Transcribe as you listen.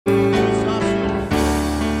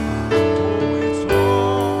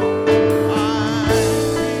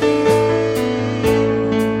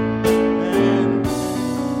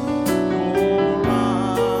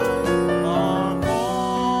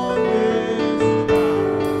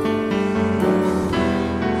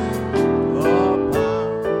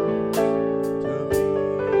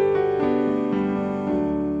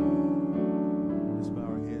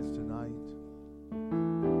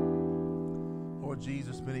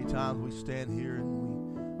Many times we stand here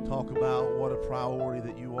and we talk about what a priority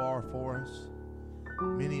that you are for us.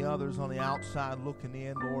 Many others on the outside looking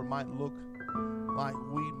in, Lord, might look like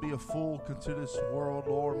we'd be a fool consider this world,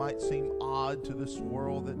 Lord. Might seem odd to this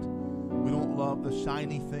world that we don't love the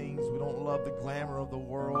shiny things. We don't love the glamour of the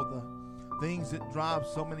world, the things that drive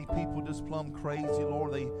so many people just plumb crazy,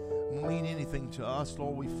 Lord. They mean anything to us,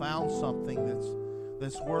 Lord. We found something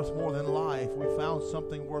that's worth more than life. We found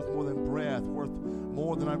something worth more than breath, worth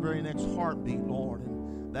more than our very next heartbeat, Lord.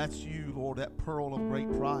 And that's you, Lord, that pearl of great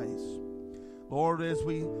price. Lord, as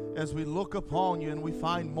we look upon you and we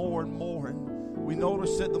find more and more, and we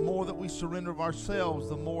notice that the more that we surrender of ourselves,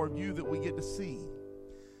 the more of you that we get to see.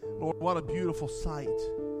 Lord, what a beautiful sight.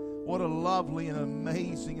 What a lovely and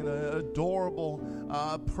amazing and adorable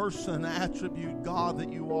person, attribute, God,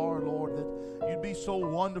 that you are, Lord, that you'd be so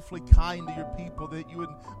wonderfully kind to your people, that you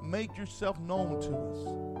would make yourself known to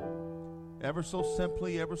us ever so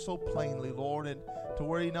simply, ever so plainly, Lord, and to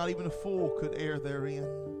where not even a fool could err therein.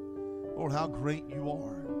 Lord, how great you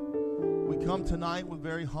are. We come tonight with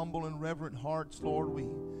very humble and reverent hearts, Lord. We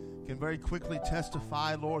can very quickly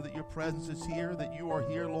testify, Lord, that your presence is here, that you are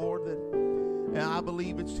here, Lord, and I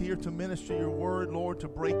believe it's here to minister your word, Lord, to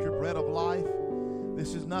break your bread of life.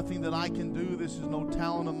 This is nothing that I can do. This is no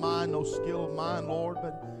talent of mine, no skill of mine, Lord,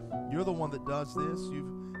 but you're the one that does this.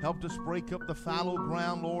 You've helped us break up the fallow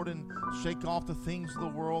ground, Lord, and shake off the things of the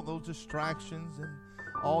world, those distractions and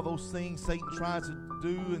all those things Satan tries to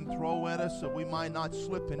do and throw at us so we might not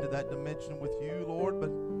slip into that dimension with you, Lord.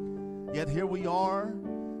 But yet here we are,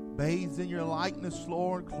 bathed in your likeness,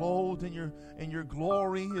 Lord, clothed in your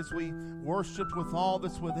glory as we worshiped with all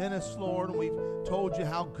that's within us, Lord. And we've told you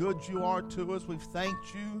how good you are to us. We've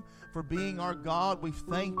thanked you for being our God. We've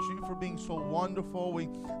thanked you for being so wonderful. We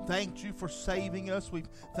thanked you for saving us. We've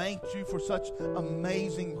thanked you for such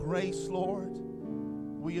amazing grace, Lord.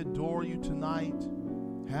 We adore you tonight.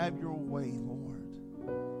 Have your way, Lord.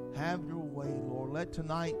 Have your way, Lord. Let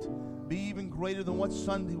tonight be even greater than what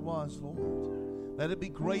Sunday was, Lord. Let it be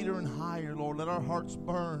greater and higher, Lord. Let our hearts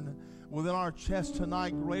burn within our chest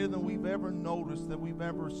tonight, greater than we've ever noticed, that we've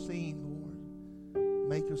ever seen, Lord.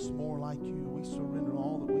 Make us more like you. We surrender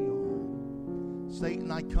all that we are.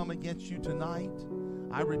 Satan, I come against you tonight.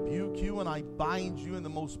 I rebuke you and I bind you in the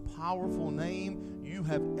most powerful name you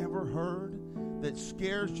have ever heard, that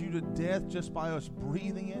scares you to death just by us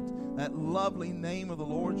breathing it. That lovely name of the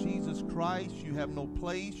Lord Jesus Christ. You have no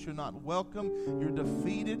place. You're not welcome. You're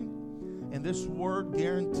defeated. And this word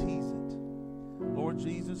guarantees it. Lord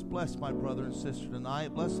Jesus, bless my brother and sister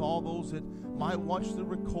tonight. Bless all those that might watch the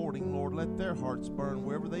recording, Lord. Let their hearts burn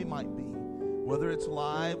wherever they might be. Whether it's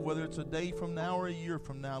live, whether it's a day from now or a year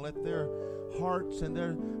from now, let their hearts and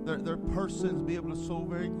their persons be able to so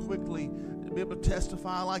very quickly be able to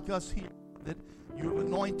testify like us here, that you have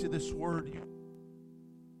anointed this word. You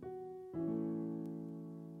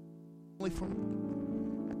only from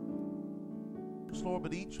Lord,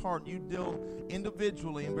 but each heart you deal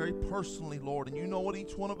individually and very personally, Lord, and you know what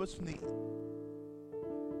each one of us needs.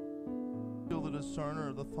 Feel the discerner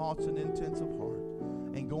of the thoughts and intents of heart,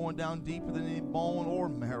 and going down deeper than any bone or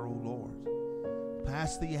marrow, Lord.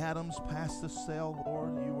 Past the atoms, past the cell,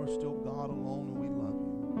 Lord, you are still God alone, and we love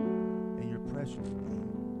you. In your precious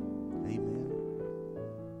name, amen.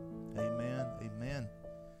 Amen. Amen.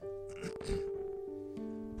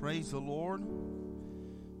 Praise the Lord.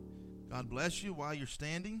 God bless you while you're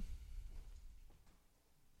standing.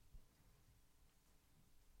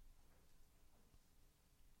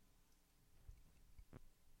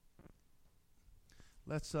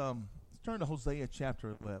 Let's turn to Hosea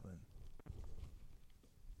chapter 11.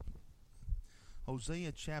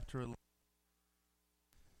 Hosea chapter 11.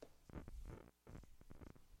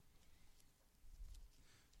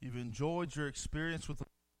 You've enjoyed your experience with the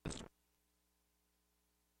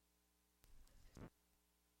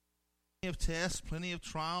plenty of tests, plenty of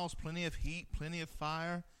trials, plenty of heat, plenty of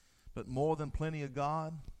fire, but more than plenty of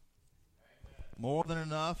God. Amen. More than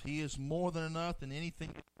enough. He is more than enough than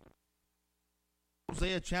anything.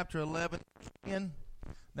 Hosea chapter 11.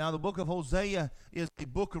 Now, the book of Hosea is a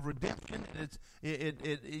book of redemption.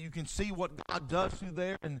 You can see what God does through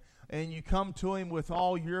there, and you come to him with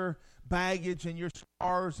all your baggage and your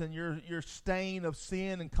scars and your stain of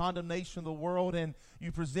sin and condemnation of the world, and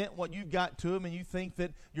you present what you've got to him, and you think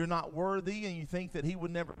that you're not worthy, and you think that he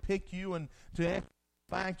would never pick you, and in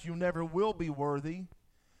fact, you never will be worthy.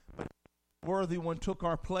 But the worthy one took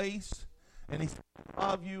our place. And he said, I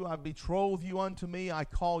love you, I betroth you unto me, I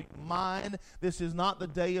call you mine. This is not the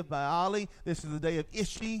day of Baali, this is the day of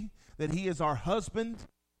Ishi, that he is our husband.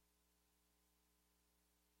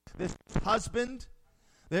 This husband,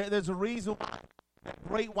 there's a reason why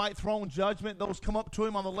great white throne judgment, those come up to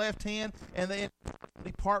him on the left hand, and they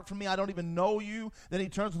depart from me, I don't even know you. Then he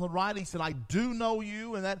turns on the right, he said, I do know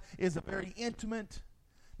you, and that is a very intimate.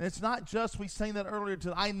 And it's not just, we sang that earlier,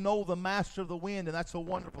 to I know the master of the wind, and that's a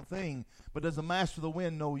wonderful thing, but does the master of the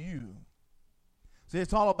wind know you? See,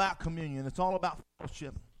 it's all about communion. It's all about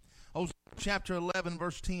fellowship. Hosea chapter 11,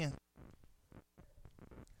 verse 10.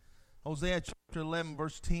 Hosea chapter 11,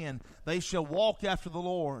 verse 10. They shall walk after the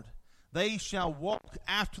Lord. They shall walk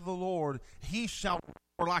after the Lord. He shall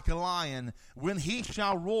roar like a lion. When he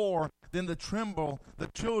shall roar, then the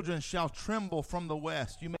children shall tremble from the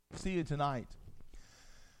west. You may see it tonight.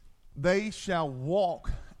 They shall walk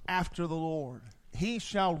after the Lord. He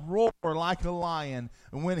shall roar like a lion.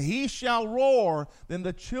 And when he shall roar, then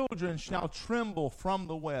the children shall tremble from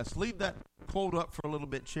the west. Leave that quote up for a little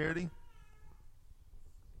bit, Charity.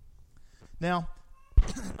 Now,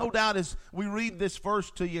 no doubt as we read this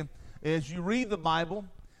verse to you, as you read the Bible,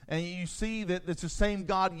 and you see that it's the same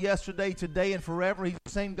God yesterday, today, and forever. He's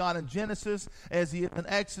the same God in Genesis as he is in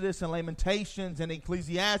Exodus and Lamentations and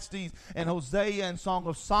Ecclesiastes and Hosea and Song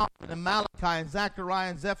of Solomon and Malachi and Zechariah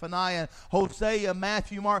and Zephaniah and Hosea,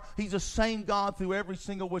 Matthew, Mark. He's the same God through every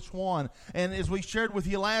single which one. And as we shared with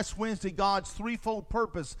you last Wednesday, God's threefold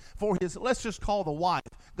purpose for his, let's just call the wife,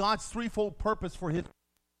 God's threefold purpose for his,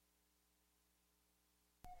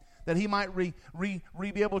 that he might be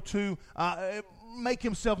able to make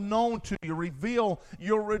himself known to you, reveal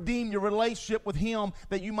redeem your relationship with him,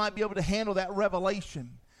 that you might be able to handle that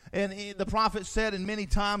revelation. And the prophet said in many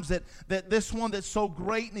times that this one that's so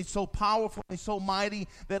great and he's so powerful and he's so mighty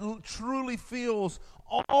that truly fills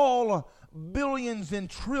all billions and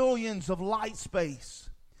trillions of light space.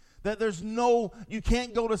 That you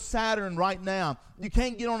can't go to Saturn right now. You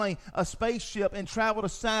can't get on a spaceship and travel to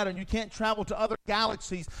Saturn. You can't travel to other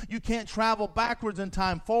galaxies. You can't travel backwards in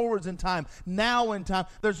time, forwards in time, now in time.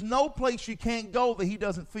 There's no place you can't go that he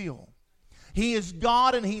doesn't feel. He is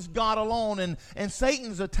God and he's God alone. And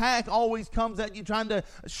Satan's attack always comes at you trying to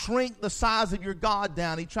shrink the size of your God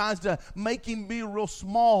down. He tries to make him be real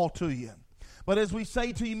small to you. But as we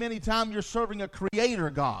say to you many times, you're serving a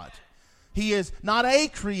creator God. He is not a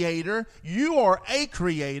creator. You are a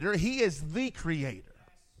creator. He is the creator.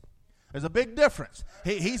 There's a big difference.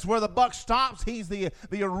 He's where the buck stops. He's the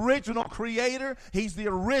original creator. He's the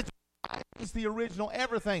original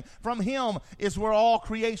everything. From him is where all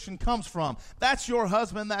creation comes from. That's your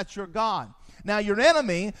husband. That's your God. Now, your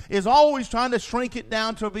enemy is always trying to shrink it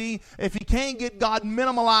down to be, if he can't get God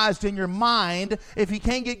minimalized in your mind, if he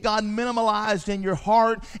can't get God minimalized in your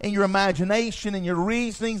heart, in your imagination, in your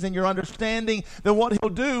reasonings, and your understanding, then what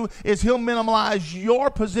he'll do is he'll minimize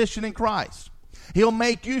your position in Christ. He'll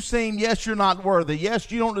make you seem, yes, you're not worthy.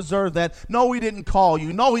 Yes, you don't deserve that. No, he didn't call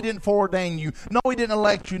you. No, he didn't foreordain you. No, he didn't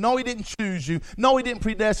elect you. No, he didn't choose you. No, he didn't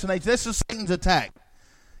predestinate you. This is Satan's attack.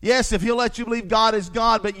 Yes, if he'll let you believe God is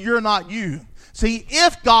God, but you're not you. See,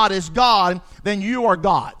 if God is God, then you are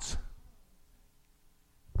God's.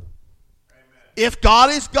 Amen. If God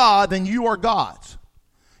is God, then you are God's.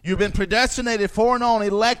 You've been predestinated, foreknown,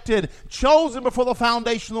 elected, chosen before the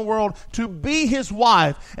foundation of the world to be his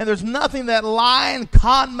wife. And there's nothing that lying,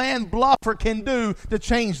 con man, bluffer can do to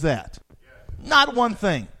change that. Yeah. Not one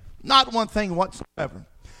thing. Not one thing whatsoever.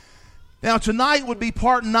 Now, tonight would be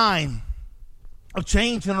part 9 of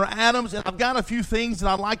Changing Our Atoms. And I've got a few things that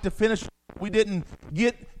I'd like to finish. We didn't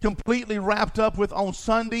get completely wrapped up with on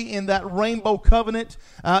Sunday in that rainbow covenant.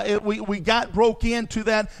 We got broke into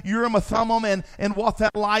that Urim and Thummim and what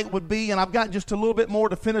that light would be. And I've got just a little bit more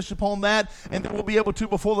to finish upon that. And then we'll be able to,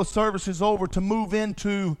 before the service is over, to move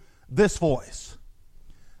into this voice.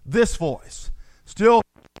 This voice. Still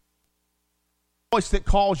voice that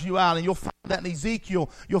calls you out, and you'll find that in Ezekiel,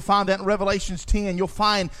 you'll find that in Revelations 10, you'll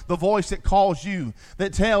find the voice that calls you,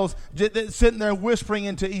 that's sitting there whispering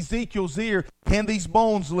into Ezekiel's ear, can these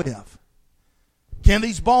bones live? Can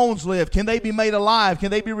these bones live? Can they be made alive?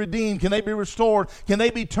 Can they be redeemed? Can they be restored? Can they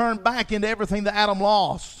be turned back into everything that Adam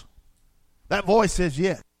lost? That voice says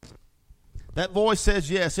yes. That voice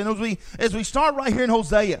says yes. And as we start right here in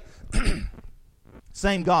Hosea,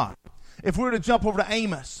 same God. If we were to jump over to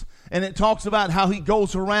Amos, and it talks about how he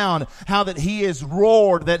goes around, how that he is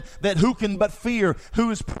roared, that who can but fear, who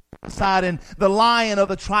is prophesied, and the Lion of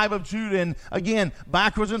the tribe of Judah. And again,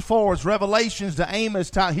 backwards and forwards, Revelations to Amos,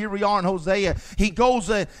 to here we are in Hosea. He goes,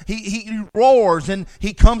 he roars, and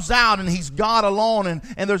he comes out, and he's God alone,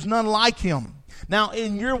 and there's none like him. Now,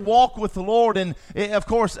 in your walk with the Lord, and of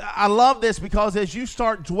course, I love this because as you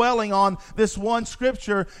start dwelling on this one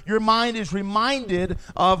scripture, your mind is reminded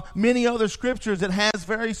of many other scriptures that has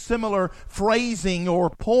very similar phrasing or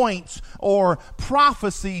points or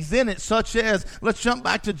prophecies in it, such as, let's jump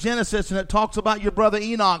back to Genesis, and it talks about your brother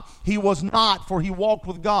Enoch. He was not, for he walked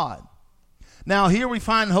with God. Now, here we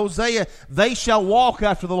find Hosea, they shall walk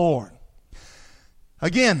after the Lord.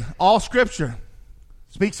 Again, all scripture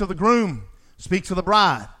speaks of the groom, speaks of the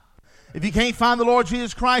bride. If you can't find the Lord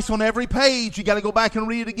Jesus Christ on every page, you got to go back and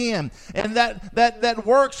read it again. And that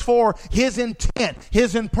works for his intent,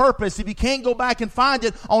 his purpose. If you can't go back and find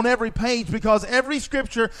it on every page, because every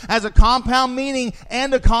scripture has a compound meaning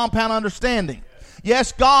and a compound understanding.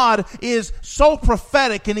 Yes, God is so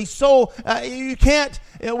prophetic, and he's so, you can't,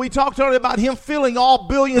 we talked earlier about him filling all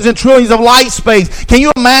billions and trillions of light space. Can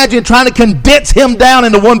you imagine trying to condense him down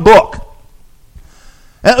into one book?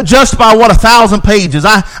 Just by 1,000 pages.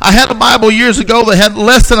 I had a Bible years ago that had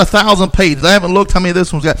less than 1,000 pages. I haven't looked how many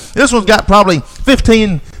this one's got. This one's got probably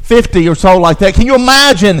 1,550 or so like that. Can you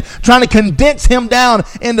imagine trying to condense him down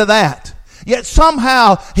into that? Yet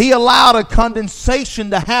somehow he allowed a condensation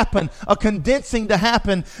to happen, a condensing to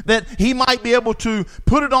happen, that he might be able to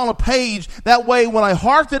put it on a page. That way, when a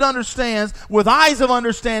heart that understands, with eyes of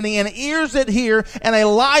understanding and ears that hear, and a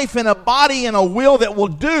life and a body and a will that will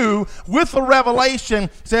do with the revelation,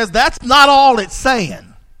 says that's not all it's saying.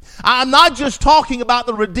 I'm not just talking about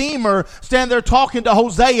the Redeemer standing there talking to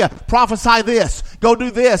Hosea, prophesy this, go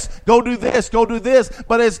do this, go do this, go do this.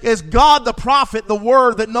 But as God the prophet, the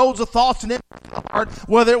Word that knows the thoughts and intents of the heart,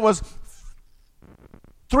 whether it was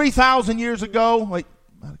 3,000 years ago,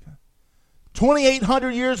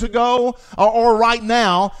 2,800 years ago, or right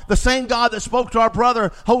now, the same God that spoke to our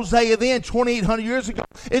brother Hosea then 2,800 years ago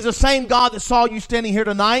is the same God that saw you standing here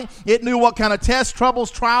tonight. It knew what kind of tests,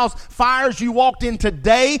 troubles, trials, fires you walked in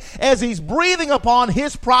today as he's breathing upon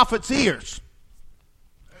his prophet's ears.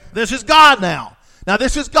 This is God now. Now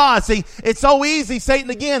this is God. See, it's so easy. Satan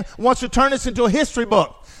again wants to turn this into a history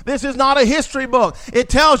book. This is not a history book. It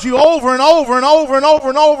tells you over and over and over and over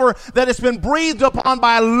and over that it's been breathed upon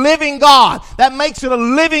by a living God. That makes it a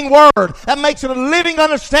living word. That makes it a living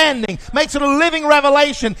understanding. Makes it a living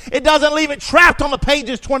revelation. It doesn't leave it trapped on the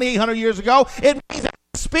pages 2,800 years ago. It means that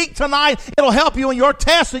you speak tonight. It'll help you in your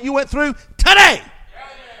test that you went through today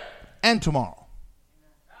and tomorrow.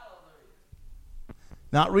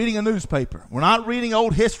 Not reading a newspaper. We're not reading an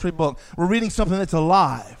old history book. We're reading something that's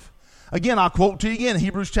alive. Again, I'll quote to you again,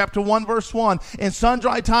 Hebrews chapter 1, verse 1. In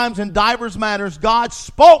sundry times and divers matters, God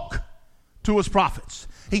spoke to his prophets.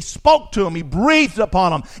 He spoke to them. He breathed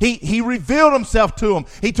upon them. He revealed himself to them.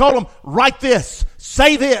 He told them, write this,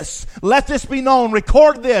 say this, let this be known,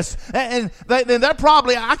 record this. And they're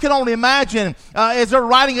probably, I can only imagine, as they're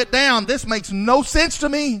writing it down, this makes no sense to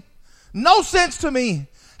me. No sense to me.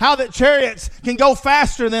 How that chariots can go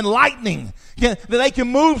faster than lightning. That they can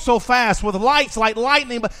move so fast with lights like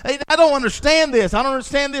lightning. But I don't understand this. I don't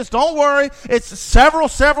understand this. Don't worry. It's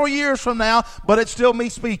several years from now, but it's still me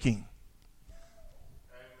speaking.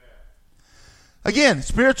 Again,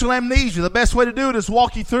 spiritual amnesia. The best way to do it is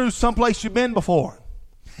walk you through someplace you've been before.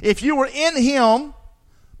 If you were in him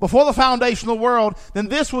before the foundation of the world, then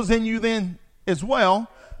this was in you then as well,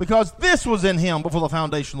 because this was in him before the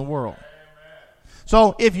foundation of the world.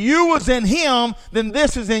 So if you was in him, then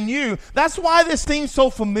this is in you. That's why this seems so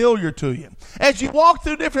familiar to you. As you walk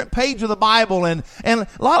through different pages of the Bible, and a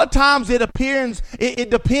lot of times it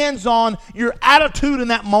depends on your attitude in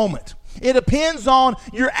that moment. It depends on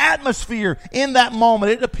your atmosphere in that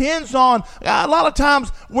moment. It depends on, a lot of times,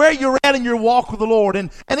 where you're at in your walk with the Lord.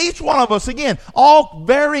 And each one of us, again, all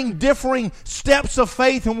varying, differing steps of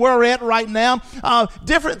faith and where we're at right now.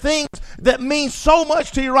 Different things that mean so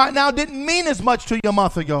much to you right now didn't mean as much to you a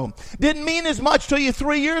month ago. Didn't mean as much to you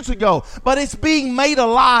 3 years ago. But it's being made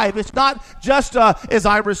alive. It's not just as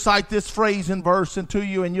I recite this phrase and verse into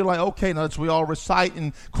you, and you're like, okay, now we all recite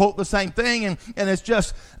and quote the same thing, and it's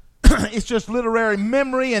just... it's just literary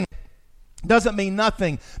memory and doesn't mean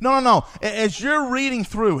nothing. No. As you're reading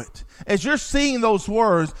through it, as you're seeing those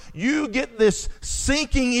words, you get this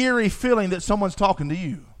sinking, eerie feeling that someone's talking to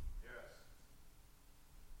you. Yes.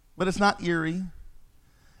 But it's not eerie.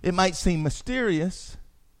 It might seem mysterious.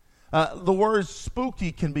 The word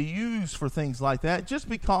spooky can be used for things like that, just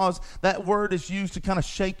because that word is used to kind of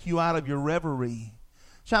shake you out of your reverie,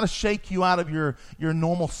 trying to shake you out of your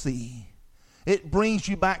normalcy. It brings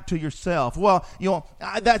you back to yourself. Well,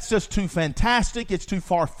 that's just too fantastic. It's too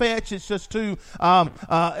far-fetched. It's just too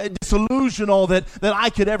disillusional that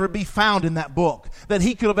I could ever be found in that book, that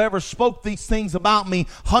he could have ever spoke these things about me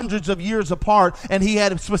hundreds of years apart, and he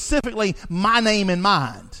had specifically my name in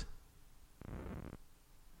mind.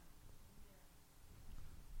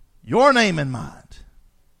 Your name in mind.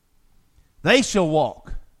 They shall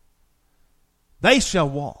walk. They shall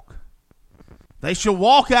walk. They shall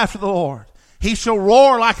walk after the Lord. He shall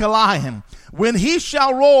roar like a lion. When he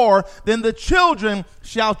shall roar, then the children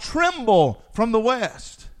shall tremble from the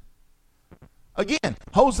west. Again,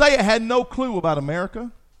 Hosea had no clue about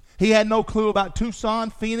America. He had no clue about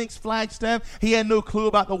Tucson, Phoenix, Flagstaff. He had no clue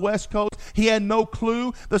about the West Coast. He had no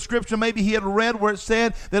clue. The scripture maybe he had read where it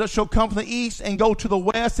said that it shall come from the east and go to the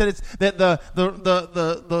west. That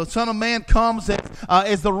the Son of Man comes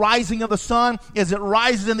as the rising of the sun, as it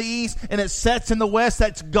rises in the east and it sets in the west.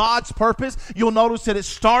 That's God's purpose. You'll notice that it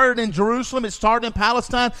started in Jerusalem, it started in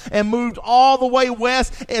Palestine, and moved all the way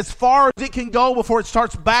west as far as it can go before it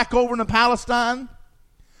starts back over into Palestine.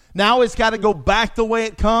 Now it's got to go back the way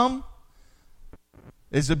it come.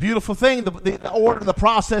 It's a beautiful thing, the order, the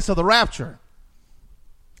process of the rapture.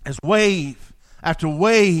 As wave after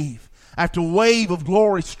wave after wave of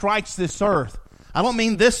glory strikes this earth. I don't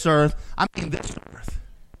mean this earth, I mean this earth.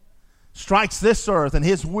 Strikes this earth, and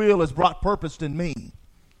his will has brought purpose in me.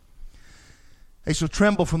 They shall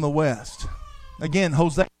tremble from the west. Again,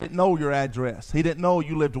 Hosea didn't know your address. He didn't know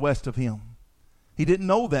you lived west of him. He didn't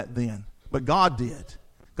know that then, but God did.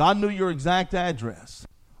 God knew your exact address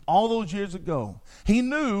all those years ago. He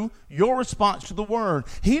knew your response to the word.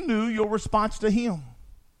 He knew your response to him.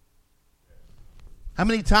 How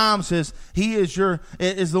many times has he is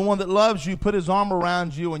the one that loves you, put his arm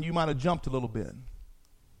around you, and you might have jumped a little bit?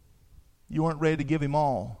 You weren't ready to give him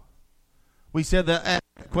all. We said that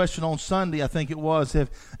question on Sunday, I think it was.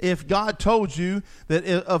 If God told you that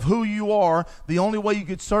of who you are, the only way you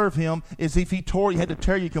could serve him is if he had to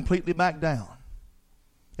tear you completely back down.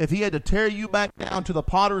 If he had to tear you back down to the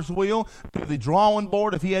potter's wheel, to the drawing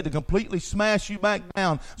board, if he had to completely smash you back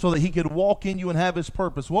down so that he could walk in you and have his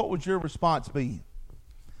purpose, what would your response be?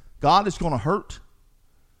 God, is going to hurt,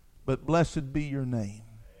 but blessed be your name.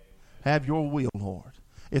 Have your will, Lord.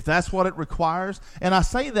 If that's what it requires. And I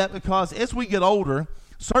say that because as we get older,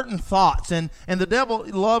 certain thoughts, and the devil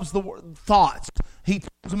loves the thoughts. He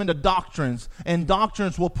turns them into doctrines, and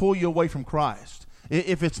doctrines will pull you away from Christ.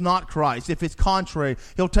 If it's not Christ, if it's contrary,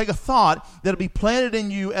 he'll take a thought that'll be planted in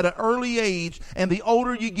you at an early age, and the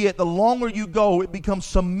older you get, the longer you go, it becomes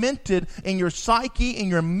cemented in your psyche, in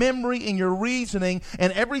your memory, in your reasoning,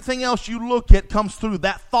 and everything else you look at comes through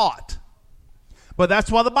that thought. But that's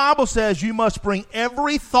why the Bible says you must bring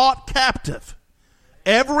every thought captive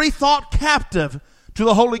to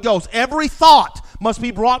the Holy Ghost. Every thought must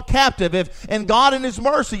be brought captive. And God in his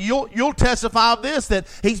mercy, you'll testify of this, that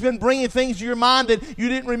he's been bringing things to your mind that you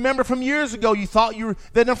didn't remember from years ago. You thought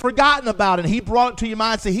that had forgotten about it. And he brought it to your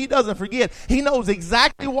mind. So he doesn't forget. He knows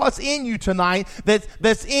exactly what's in you tonight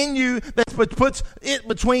that's in you, that puts it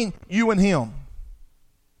between you and him.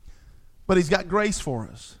 But he's got grace for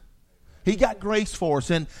us. He got grace for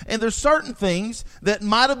us. And there's certain things that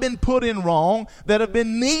might have been put in wrong that have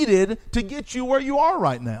been needed to get you where you are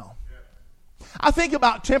right now. I think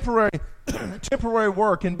about temporary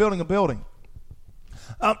work in building a building.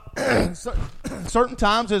 Certain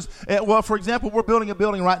times for example, we're building a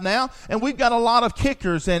building right now, and we've got a lot of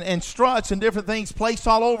kickers and struts and different things placed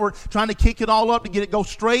all over, trying to kick it all up to get it go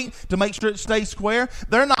straight, to make sure it stays square.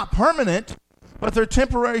 They're not permanent, but they're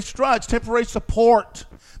temporary struts, temporary support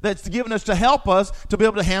that's given us to help us to be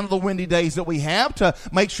able to handle the windy days that we have, to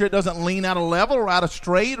make sure it doesn't lean out of level or out of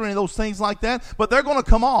straight or any of those things like that. But they're going to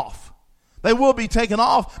come off. They will be taken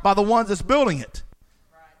off by the ones that's building it.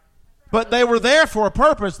 But they were there for a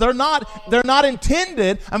purpose. They're not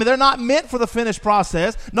intended. I mean, they're not meant for the finished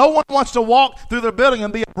process. No one wants to walk through their building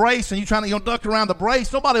and be a brace and you trying to duck around the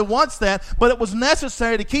brace. Nobody wants that. But it was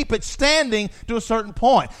necessary to keep it standing to a certain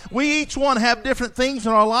point. We each one have different things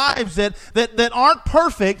in our lives that aren't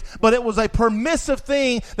perfect, but it was a permissive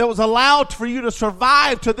thing that was allowed for you to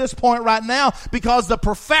survive to this point right now, because the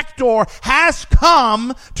perfecter has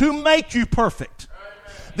come to make you perfect.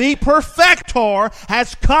 The perfecter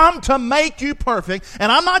has come to make you perfect. And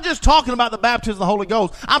I'm not just talking about the baptism of the Holy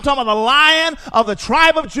Ghost. I'm talking about the Lion of the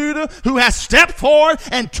tribe of Judah who has stepped forward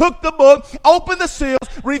and took the book, opened the seals,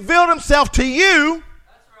 revealed himself to you.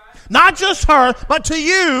 Not just her, but to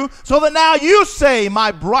you, so that now you say,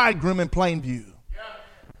 my bridegroom in plain view.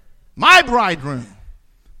 My bridegroom.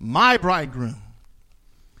 My bridegroom.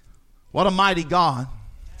 What a mighty God.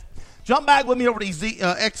 jump back with me over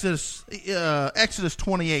to Exodus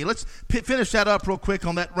 28. Let's finish that up real quick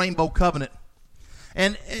on that rainbow covenant.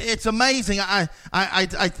 And it's amazing. I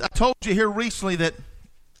told you here recently that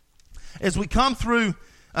as we come through,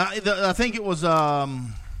 I think it was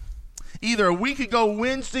either a week ago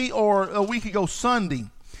Wednesday or a week ago Sunday,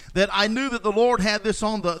 that I knew that the Lord had this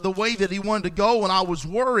on the way that he wanted to go, and I was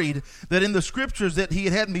worried that in the scriptures that he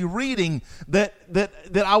had me reading that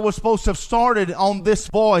I was supposed to have started on this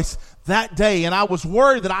voice that day, and I was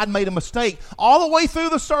worried that I'd made a mistake. All the way through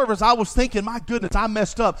the service, I was thinking, my goodness, I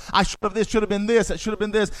messed up. This should have been this, it should have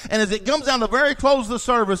been this. And as it comes down to the very close of the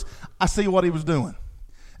service, I see what he was doing.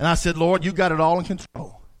 And I said, Lord, you got it all in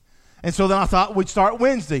control. And so then I thought we'd start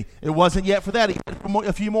Wednesday. It wasn't yet for that. He had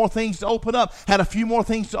a few more things to open up.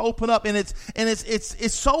 And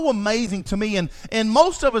it's so amazing to me. And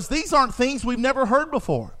most of us, these aren't things we've never heard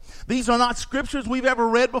before. These are not scriptures we've ever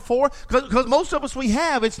read before, because most of us we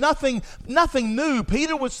have. It's nothing new.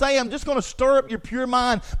 Peter would say, I'm just going to stir up your pure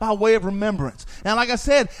mind by way of remembrance. And like I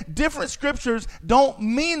said, different scriptures didn't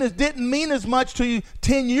mean as much to you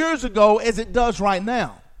 10 years ago as it does right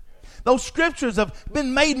now. Those scriptures have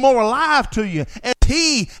been made more alive to you as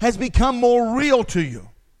he has become more real to you.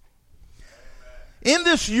 In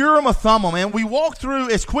this Urim and Thummim, and we walked through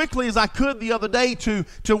as quickly as I could the other day to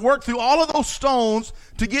work through all of those stones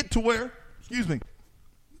to get to where,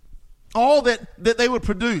 all that they would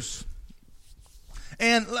produce.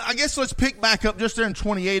 And I guess let's pick back up just there in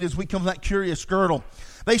 28 as we come to that curious girdle.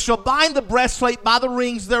 They shall bind the breastplate by the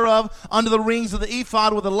rings thereof under the rings of the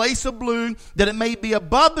ephod with a lace of blue, that it may be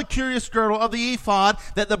above the curious girdle of the ephod,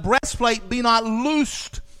 that the breastplate be not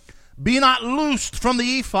loosed from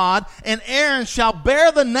the ephod. And Aaron shall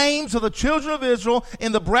bear the names of the children of Israel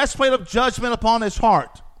in the breastplate of judgment upon his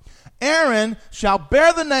heart. Aaron shall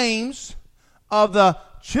bear the names of the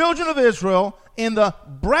children of Israel in the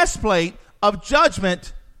breastplate of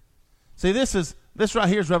judgment. See, this right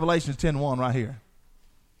here is Revelation 10:1 right here.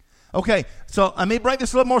 Okay, so let me break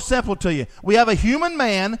this a little more simple to you. We have a human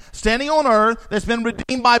man standing on earth that's been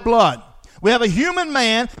redeemed by blood. We have a human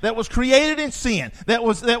man that was created in sin, that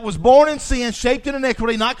was born in sin, shaped in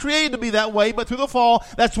iniquity, not created to be that way, but through the fall,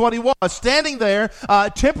 that's what he was, standing there,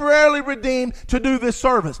 temporarily redeemed to do this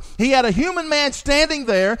service. He had a human man standing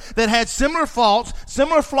there that had similar faults,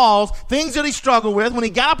 similar flaws, things that he struggled with. When he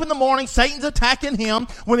got up in the morning, Satan's attacking him.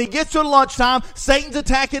 When he gets to lunchtime, Satan's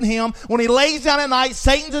attacking him. When he lays down at night,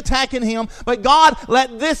 Satan's attacking him. But God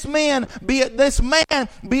let this man be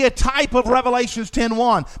a type of Revelations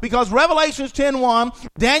 10:1, because Revelations 10:1,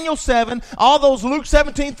 Daniel 7, all those Luke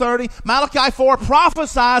 17:30, Malachi 4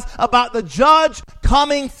 prophesies about the judge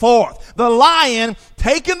coming forth. The lion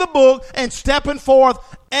taking the book and stepping forth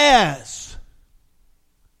as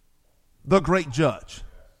the great judge.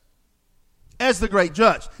 As the great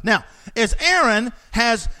judge. Now, as Aaron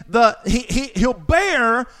has he'll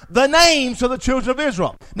bear the names of the children of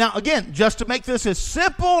Israel. Now, again, just to make this as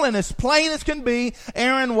simple and as plain as can be,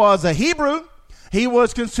 Aaron was a Hebrew. He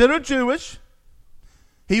was considered Jewish.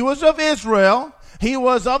 He was of Israel. He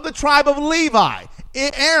was of the tribe of Levi.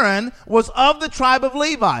 Aaron was of the tribe of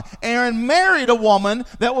Levi. Aaron married a woman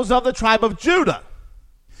that was of the tribe of Judah.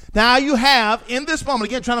 Now you have, in this moment,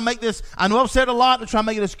 again, trying to make this, I know I've said a lot, but trying to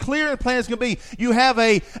make it as clear and plain as can be. You have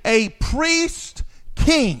a priest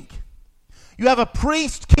king. You have a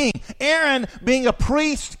priest king. Aaron being a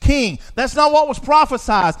priest king. That's not what was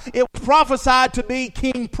prophesied. It was prophesied to be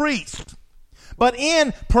king priest. But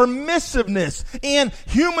in permissiveness, in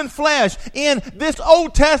human flesh, in this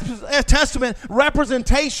Old Testament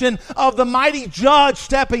representation of the mighty judge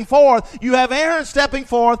stepping forth, you have Aaron stepping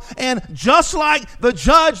forth, and just like the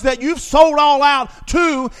judge that you've sold all out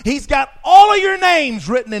to, he's got all of your names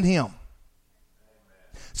written in him.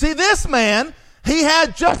 See, this man, he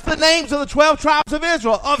had just the names of the 12 tribes of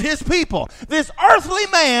Israel, of his people. This earthly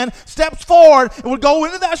man steps forward and would go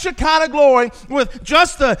into that Shekinah glory with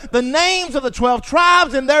just the names of the 12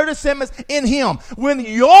 tribes and their descendants in him. When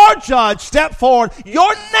your judge stepped forward,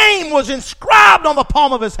 your name was inscribed on the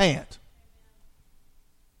palm of his hand.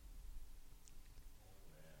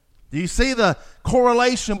 Do you see the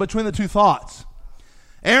correlation between the two thoughts?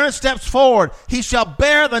 Aaron steps forward. He shall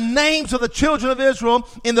bear the names of the children of Israel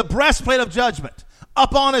in the breastplate of judgment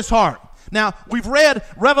upon his heart. Now, we've read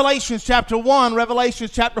Revelations chapter 1,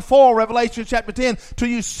 Revelations chapter 4, Revelations chapter 10 to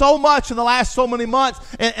you so much in the last so many months,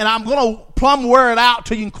 and I'm going to plumb wear it out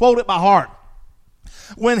till you can quote it by heart.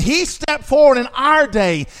 When he stepped forward in our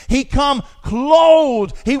day, he come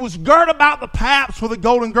clothed. He was girt about the paps with a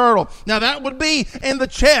golden girdle. Now, that would be in the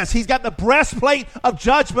chest. He's got the breastplate of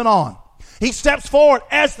judgment on. He steps forward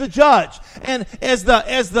as the judge. And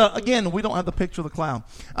again, we don't have the picture of the clown.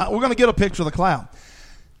 We're going to get a picture of the clown.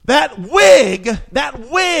 That wig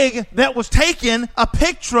that was taken a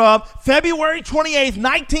picture of February 28th,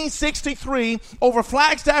 1963 over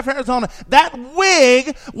Flagstaff, Arizona, that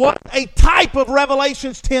wig was a type of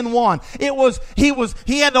Revelations 10:1.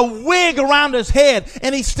 He had a wig around his head,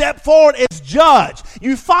 and he stepped forward as judge.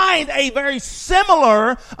 You find a very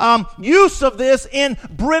similar use of this in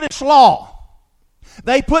British law.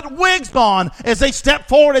 They put wigs on as they step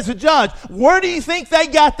forward as a judge. Where do you think they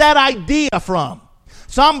got that idea from?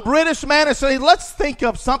 Some British man is saying, let's think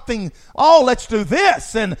of something, let's do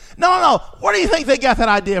this. And no. Where do you think they got that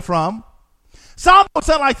idea from? Some will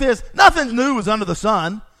say like this, nothing new is under the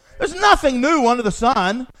sun. There's nothing new under the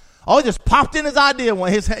sun. He just popped in his idea,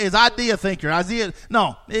 his idea thinker.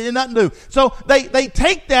 No, it's nothing new. So they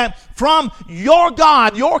take that from your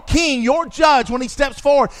God, your king, your judge when he steps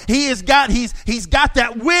forward. He's got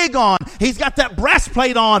that wig on. He's got that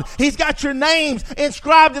breastplate on. He's got your names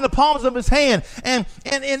inscribed in the palms of his hand. And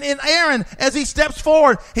Aaron, as he steps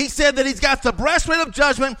forward, he said that he's got the breastplate of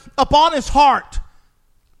judgment upon his heart.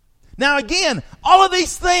 Now again, all of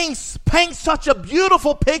these things paint such a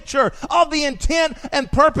beautiful picture of the intent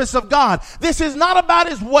and purpose of God. This is not about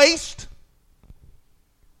his waist.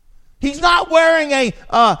 He's not wearing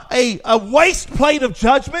a waist plate of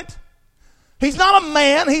judgment. He's not a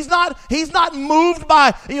man. He's not moved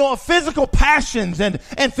by physical passions and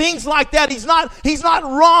things like that. He's not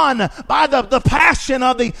run by the passion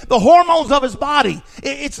of the hormones of his body.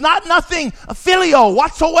 It's not nothing filial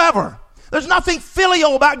whatsoever. There's nothing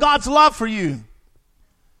filial about God's love for you.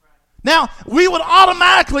 Now, we would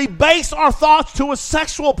automatically base our thoughts to a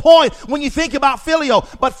sexual point when you think about filial.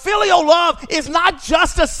 But filial love is not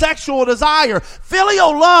just a sexual desire.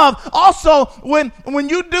 Filial love also, when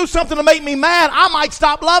you do something to make me mad, I might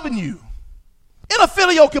stop loving you. In a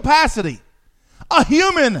filial capacity. A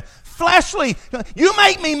human, fleshly, you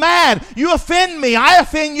make me mad, you offend me, I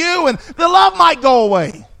offend you, and the love might go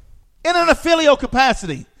away. In a filial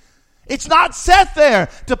capacity. It's not set there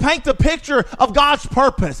to paint the picture of God's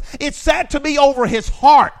purpose. It's set to be over his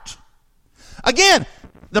heart. Again,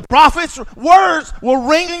 the prophet's words will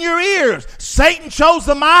ring in your ears. Satan chose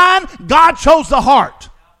the mind, God chose the heart.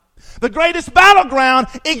 The greatest battleground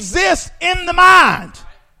exists in the mind.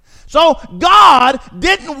 So God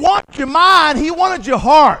didn't want your mind, he wanted your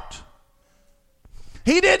heart.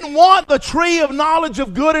 He didn't want the tree of knowledge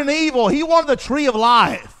of good and evil. He wanted the tree of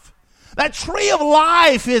life. That tree of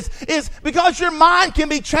life is because your mind can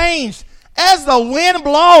be changed as the wind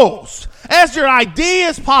blows. As your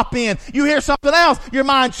ideas pop in, you hear something else, your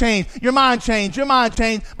mind changed,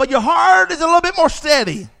 but your heart is a little bit more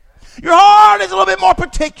steady. Your heart is a little bit more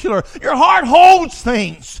particular. Your heart holds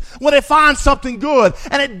things when it finds something good,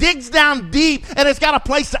 and it digs down deep, and it's got a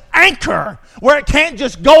place to anchor where it can't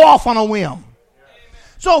just go off on a whim.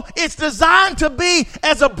 So it's designed to be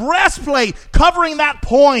as a breastplate covering that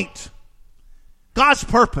point. God's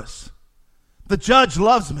purpose. The judge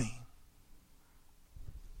loves me.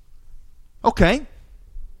 Okay.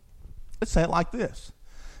 Let's say it like this.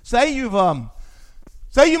 Say you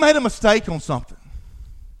made a mistake on something.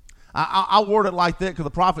 I'll word it like that because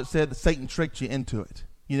the prophet said that Satan tricked you into it.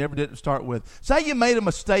 You never did to start with. Say you made a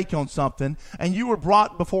mistake on something and you were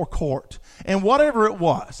brought before court. And whatever it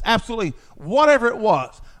was, absolutely whatever it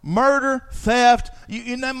was, murder, theft,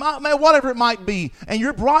 whatever it might be, and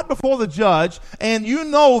you're brought before the judge, and you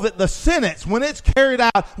know that the sentence, when it's carried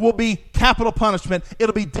out, will be capital punishment.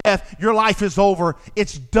 It'll be death. Your life is over.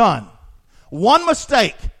 It's done. One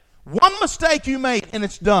mistake you made, and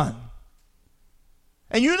it's done.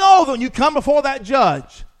 And you know that when you come before that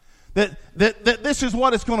judge, that this is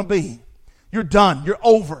what it's going to be. You're done. You're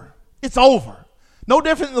over. It's over. No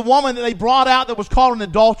different than the woman that they brought out that was caught in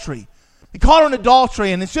adultery. They caught her in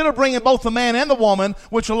adultery, and instead of bringing both the man and the woman,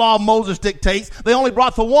 which the law of Moses dictates, they only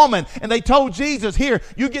brought the woman. And they told Jesus, here,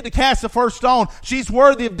 you get to cast the first stone. She's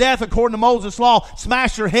worthy of death according to Moses' law.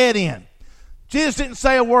 Smash her head in. Jesus didn't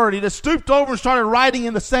say a word. He just stooped over and started writing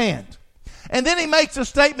in the sand. And then he makes a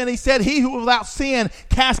statement. He said, he who without sin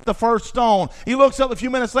cast the first stone. He looks up a few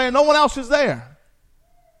minutes later. No one else is there.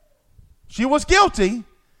 She was guilty,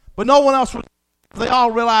 but no one else was. They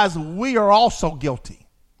all realize we are also guilty.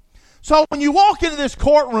 So when you walk into this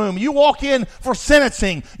courtroom, you walk in for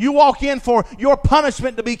sentencing. You walk in for your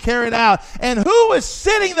punishment to be carried out. And who is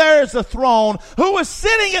sitting there as the throne? Who is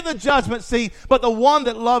sitting in the judgment seat but the one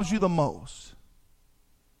that loves you the most?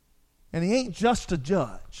 And he ain't just a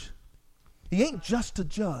judge. He ain't just a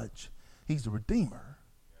judge. He's a redeemer.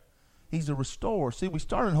 He's a restorer. See, we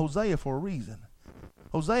started in Hosea for a reason.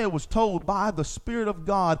 Hosea was told by the Spirit of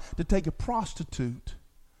God to take a prostitute,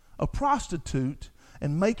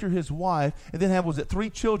 and make her his wife, and then have, 3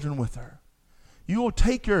 children with her. You will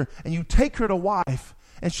take her, and you take her to wife,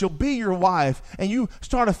 and she'll be your wife, and you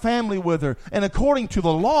start a family with her. And according to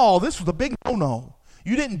the law, this was a big no-no.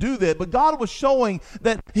 You didn't do that, but God was showing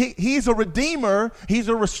that he's a redeemer, he's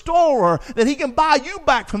a restorer, that he can buy you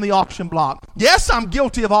back from the auction block. Yes, I'm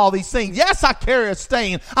guilty of all these things. Yes, I carry a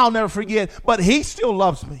stain I'll never forget, but he still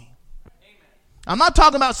loves me. I'm not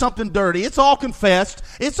talking about something dirty. It's all confessed.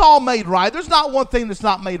 It's all made right. There's not one thing that's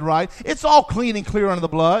not made right. It's all clean and clear under the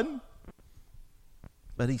blood.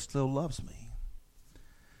 But he still loves me.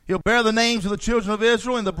 He'll bear the names of the children of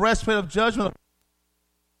Israel in the breastplate of judgment.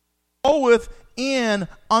 Goeth in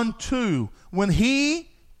unto. When he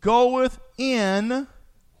goeth in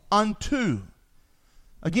unto.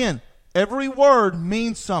 Again, every word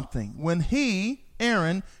means something. When he,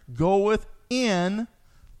 Aaron, goeth in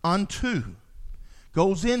unto.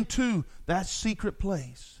 Goes into that secret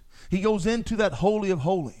place. He goes into that holy of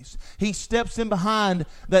holies. He steps in behind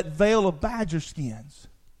that veil of badger skins.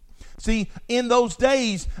 See, in those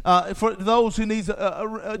days, for those who need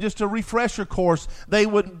just a refresher course, they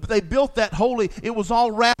built that holy. It was all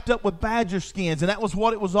wrapped up with badger skins, and that was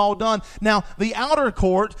what it was all done. Now, the outer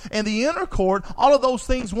court and the inner court, all of those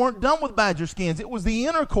things weren't done with badger skins. It was the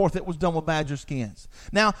inner court that was done with badger skins.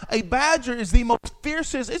 Now, a badger is the most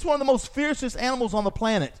fiercest. It's one of the most fiercest animals on the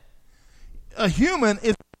planet. A human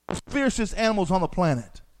is one of the most fiercest animals on the planet.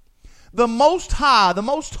 The most high, the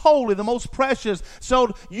most holy, the most precious,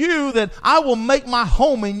 so you that I will make my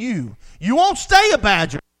home in you. You won't stay a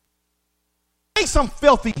badger. Stay some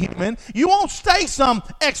filthy human. You won't stay some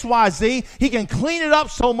XYZ. He can clean it up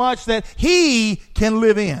so much that he can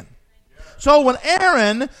live in. So when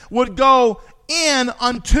Aaron would go in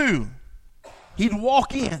unto, he'd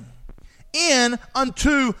walk in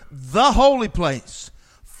unto the holy place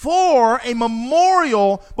for a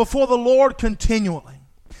memorial before the Lord continually.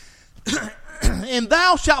 And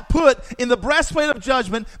thou shalt put in the breastplate of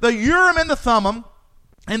judgment the Urim and the Thummim,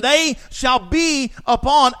 and they shall be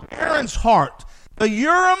upon Aaron's heart. The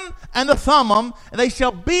Urim and the Thummim, and they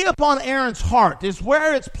shall be upon Aaron's heart, is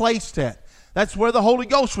where it's placed at. That's where the Holy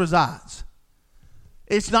Ghost resides.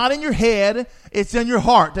 It's not in your head, it's in your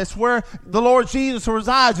heart. That's where the Lord Jesus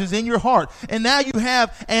resides, is in your heart. And now you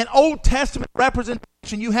have an Old Testament representation.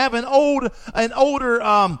 You have a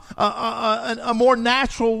more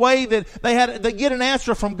natural way that they get an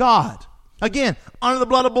answer from God. Again, under the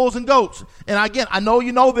blood of bulls and goats. And again, I know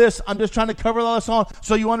you know this. I'm just trying to cover all this on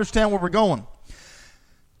so you understand where we're going.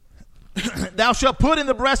 Thou shalt put in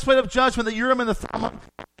the breastplate of judgment the Urim and the Thummim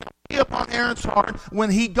upon Aaron's heart when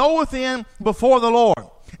he goeth in before the Lord.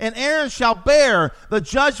 And Aaron shall bear the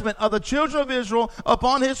judgment of the children of Israel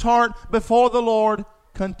upon his heart before the Lord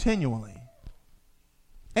continually.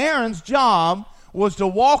 Aaron's job was to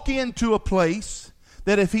walk into a place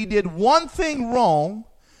that if he did one thing wrong,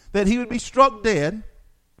 that he would be struck dead.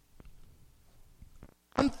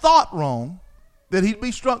 One thought wrong, that he'd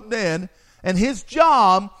be struck dead. And his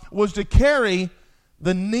job was to carry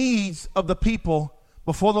the needs of the people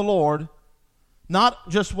before the Lord. Not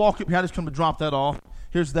just walk up here. I just come to drop that off.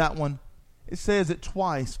 Here's that one. It says it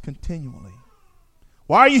twice continually.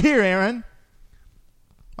 Why are you here, Aaron?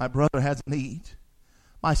 My brother has a need.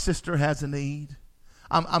 My sister has a need.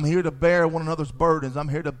 I'm here to bear one another's burdens. I'm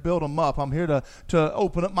here to build them up. I'm here to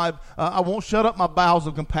open up my, I won't shut up my bowels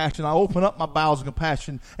of compassion. I'll open up my bowels of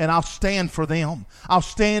compassion and I'll stand for them. I'll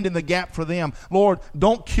stand in the gap for them. Lord,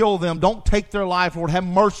 don't kill them. Don't take their life. Lord, have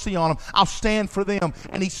mercy on them. I'll stand for them.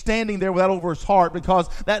 And he's standing there with that over his heart because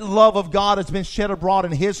that love of God has been shed abroad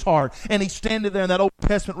in his heart. And he's standing there in that Old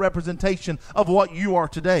Testament representation of what you are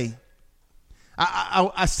today.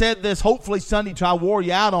 I said this hopefully Sunday till I wore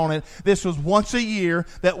you out on it. This was once a year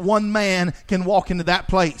that one man can walk into that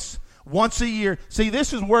place. Once a year. See,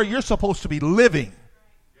 this is where you're supposed to be living.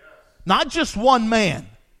 Not just one man,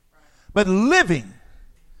 but living.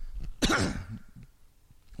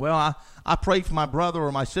 Well, I prayed for my brother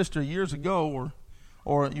or my sister years ago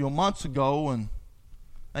or months ago, and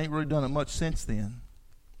I ain't really done it much since then.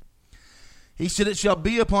 He said, it shall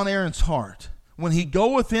be upon Aaron's heart when he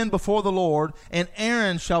goeth in before the Lord, and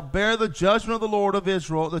Aaron shall bear the judgment of the Lord of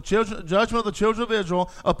Israel, the judgment of the children of Israel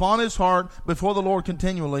upon his heart before the Lord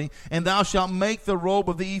continually. And thou shalt make the robe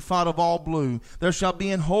of the ephod of all blue. There shall be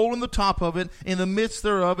an hole in the top of it, in the midst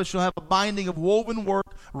thereof it shall have a binding of woven work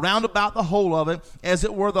round about the hole of it, as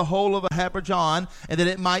it were the hole of a habergeon, and that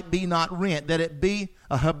it might be not rent, that it be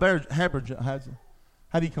a habergeon.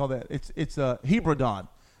 How do you call that? It's a hebrodon.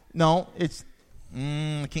 No, it's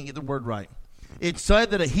I can't get the word right. It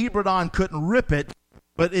said that a hebrodon couldn't rip it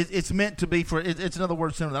but it's meant to be for. It's another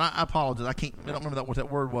word similar. I apologize. I don't remember what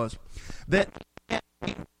that word was. That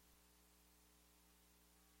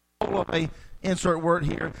a insert word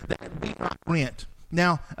here that be not rent.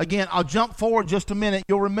 Now, again, I'll jump forward just a minute.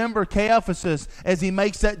 You'll remember Caiaphas as he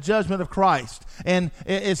makes that judgment of Christ. And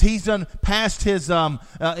as he's done past his,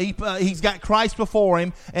 he's got Christ before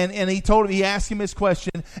him, and he asked him his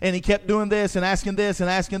question, and he kept doing this and asking this and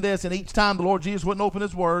asking this, and each time the Lord Jesus wouldn't open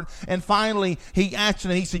his word. And finally, he asked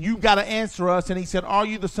him, and he said, "You've got to answer us." And he said, "Are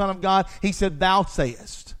you the Son of God?" He said, "Thou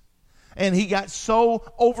sayest." And he got so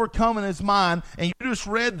overcome in his mind, and you just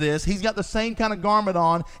read this, he's got the same kind of garment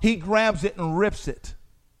on, he grabs it and rips it.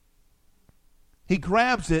 He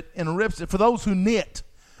grabs it and rips it. For those who knit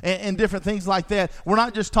and different things like that, we're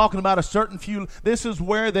not just talking about a certain few. This is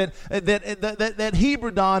where that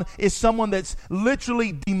Hebrodon is someone that's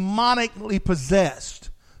literally demonically possessed,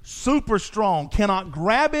 super strong, cannot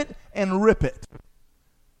grab it and rip it.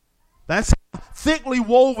 That's how thickly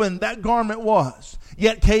woven that garment was.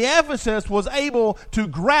 Yet Caiaphas was able to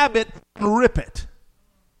grab it and rip it.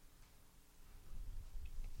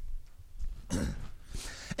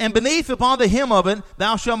 And beneath upon the hem of it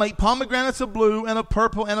thou shalt make pomegranates of blue and of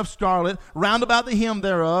purple and of scarlet round about the hem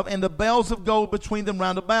thereof, and the bells of gold between them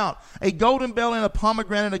round about. A golden bell and a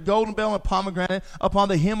pomegranate, a golden bell and a pomegranate upon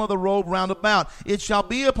the hem of the robe round about. It shall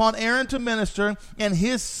be upon Aaron to minister, and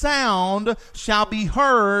his sound shall be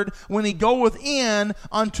heard when he goeth in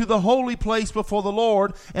unto the holy place before the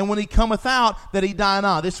Lord, and when he cometh out, that he die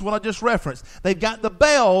not. This is what I just referenced. They've got the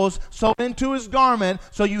bells sewn into his garment,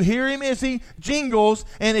 so you hear him as he jingles,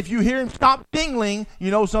 and if you hear him stop jingling, you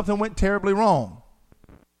know something went terribly wrong.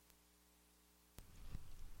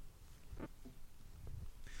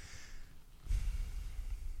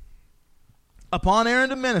 Upon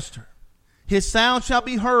Aaron to minister, his sound shall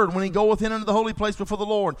be heard when he goeth in unto the holy place before the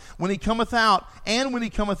Lord, when he cometh out, and when he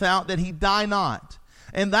cometh out, that he die not.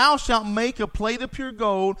 And thou shalt make a plate of pure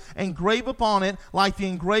gold, and grave upon it, like the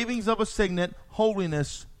engravings of a signet,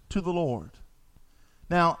 holiness to the Lord.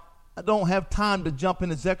 Now, I don't have time to jump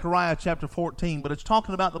into Zechariah chapter 14, but it's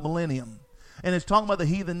talking about the millennium. And it's talking about the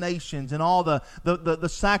heathen nations and all the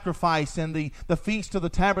sacrifice and the feast of the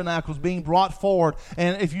tabernacles being brought forward.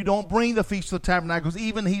 And if you don't bring the feast of the tabernacles,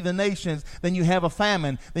 even heathen nations, then you have a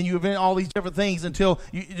famine. Then you have all these different things until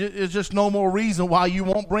there's just no more reason why you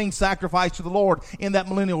won't bring sacrifice to the Lord in that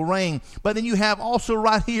millennial reign. But then you have also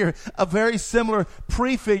right here a very similar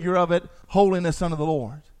prefigure of it, holiness unto the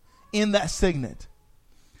Lord, in that signet.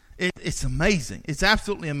 It's amazing. It's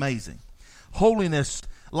absolutely amazing. Holiness,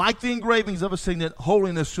 like the engravings of a signet,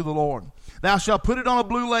 holiness to the Lord. Thou shalt put it on a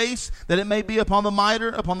blue lace, that it may be upon the mitre,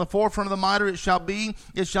 upon the forefront of the mitre it shall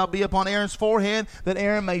be upon Aaron's forehead, that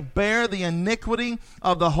Aaron may bear the iniquity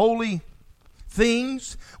of the holy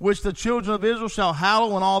things which the children of Israel shall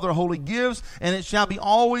hallow in all their holy gifts, and it shall be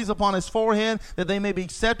always upon his forehead, that they may be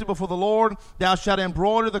accepted before the Lord. Thou shalt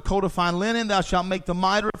embroider the coat of fine linen, thou shalt make the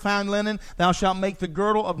mitre of fine linen, thou shalt make the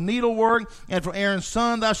girdle of needlework, and for Aaron's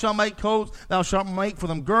son thou shalt make coats, thou shalt make for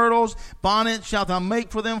them girdles, bonnets shalt thou make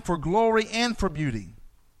for them, for glory and for beauty.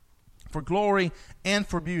 For glory and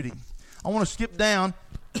for beauty. I want to skip down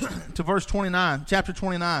to verse 29, chapter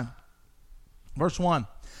 29, verse 1.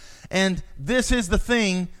 And this is the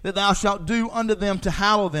thing that thou shalt do unto them to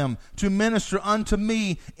hallow them, to minister unto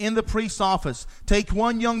me in the priest's office. Take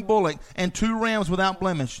one young bullock and 2 rams without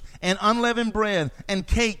blemish, and unleavened bread, and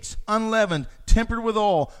cakes unleavened, tempered with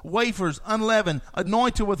oil, wafers unleavened,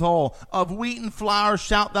 anointed with oil, of wheaten flour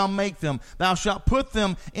shalt thou make them. Thou shalt put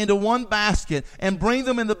them into one basket, and bring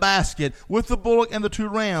them in the basket with the bullock and the 2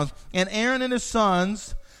 rams. And Aaron and his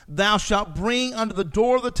sons thou shalt bring unto the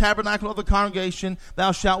door of the tabernacle of the congregation.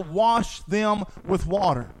 Thou shalt wash them with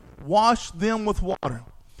water. Wash them with water.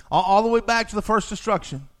 All the way back to the first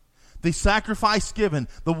destruction. The sacrifice given,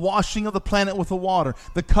 the washing of the planet with the water,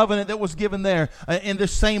 the covenant that was given there in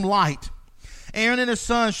this same light. Aaron and his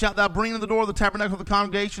sons shalt thou bring to the door of the tabernacle of the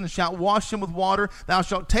congregation, and shalt wash them with water. Thou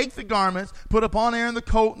shalt take the garments, put upon Aaron the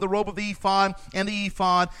coat and the robe of the ephod, and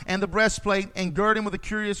the breastplate, and gird him with the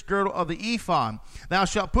curious girdle of the ephod. Thou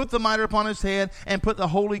shalt put the mitre upon his head, and put the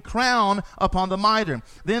holy crown upon the mitre.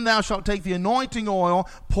 Then thou shalt take the anointing oil,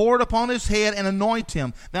 pour it upon his head, and anoint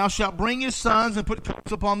him. Thou shalt bring his sons, and put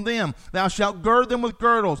coats upon them. Thou shalt gird them with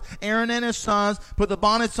girdles. Aaron and his sons put the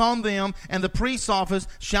bonnets on them, and the priest's office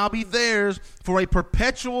shall be theirs for a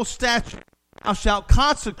perpetual statute. Thou shalt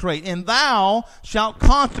consecrate, and thou shalt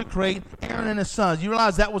consecrate Aaron and his sons. You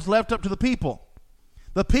realize that was left up to the people.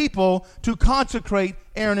 the people to consecrate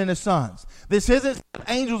Aaron and his sons. This isn't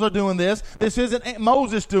angels are doing this. This isn't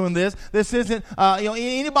Moses doing this. This isn't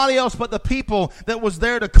anybody else but the people that was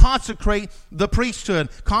there to consecrate the priesthood,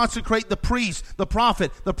 consecrate the priest, the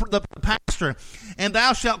prophet, the pastor. And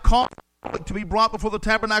thou shalt cause to be brought before the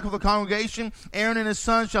tabernacle of the congregation. Aaron and his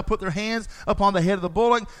sons shall put their hands upon the head of the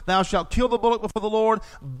bullock. Thou shalt kill the bullock before the Lord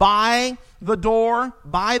by the door,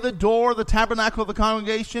 the tabernacle of the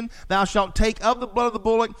congregation. Thou shalt take of the blood of the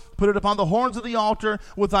bullock, put it upon the horns of the altar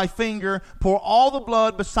with thy finger, pour all the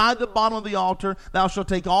blood beside the bottom of the altar. Thou shalt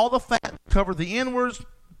take all the fat, cover the inwards.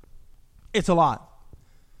 It's a lot.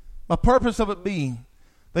 The purpose of it being,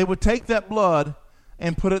 they would take that blood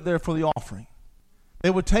and put it there for the offering.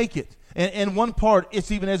 They would take it. And one part,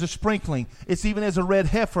 it's even as a sprinkling. It's even as a red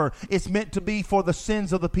heifer. It's meant to be for the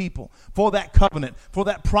sins of the people, for that covenant, for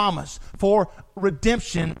that promise, for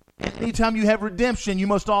redemption. And anytime you have redemption, you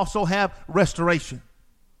must also have restoration.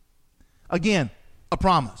 Again, a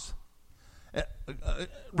promise.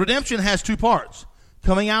 Redemption has two parts,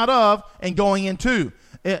 coming out of and going into.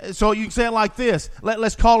 So you can say it like this.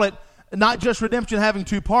 Let's call it not just redemption having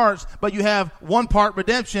two parts, but you have one part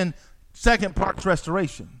redemption, second part's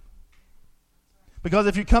restoration. Because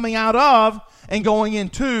if you're coming out of and going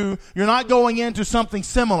into, you're not going into something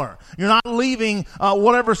similar. You're not leaving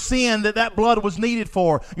whatever sin that blood was needed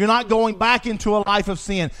for. You're not going back into a life of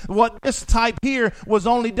sin. What this type here was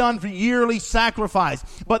only done for yearly sacrifice.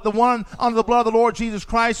 But the one under the blood of the Lord Jesus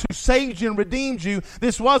Christ who saved you and redeemed you,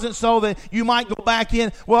 this wasn't so that you might go back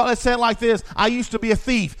in. Well, let's say it like this. I used to be a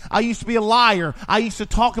thief. I used to be a liar. I used to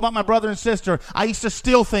talk about my brother and sister. I used to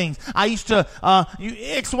steal things. I used to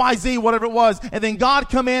XYZ, whatever it was. And then God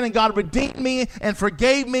come in and God redeemed me and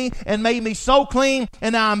forgave me and made me so clean,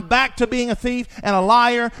 and now I'm back to being a thief and a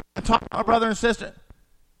liar and talking about my brother and sister.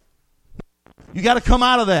 You got to come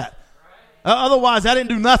out of that. Otherwise, I didn't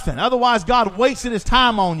do nothing. Otherwise, God wasted his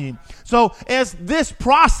time on you. So as this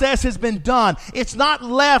process has been done, it's not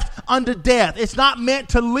left unto death. It's not meant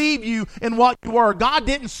to leave you in what you were. God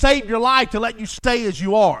didn't save your life to let you stay as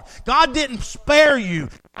you are. God didn't spare you.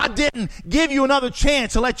 God didn't give you another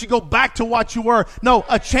chance to let you go back to what you were. No,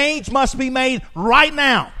 a change must be made right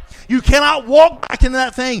now. You cannot walk back into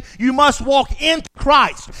that thing. You must walk into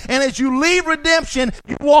Christ. And as you leave redemption,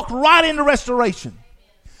 you walk right into restoration.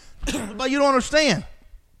 But you don't understand.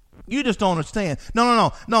 You just don't understand.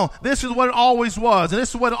 No. This is what it always was, and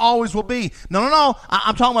this is what it always will be. No.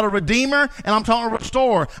 I'm talking about a redeemer, and I'm talking about a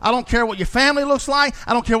restorer. I don't care what your family looks like.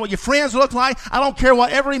 I don't care what your friends look like. I don't care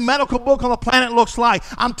what every medical book on the planet looks like.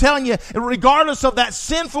 I'm telling you, regardless of that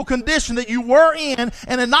sinful condition that you were in,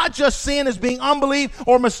 and not just sin as being unbelief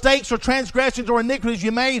or mistakes or transgressions or iniquities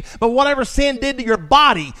you made, but whatever sin did to your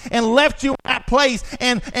body and left you in that place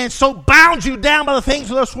and so bound you down by the things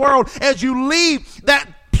of this world, as you leave that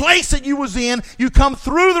place that you was in, you come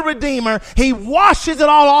through the Redeemer, he washes it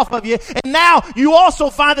all off of you, and now you also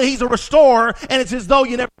find that he's a restorer, and it's as though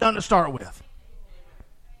you never done to start with.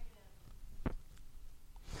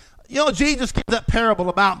 You know, Jesus gives that parable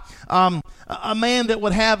about a man that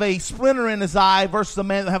would have a splinter in his eye versus a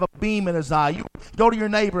man that would have a beam in his eye. You go to your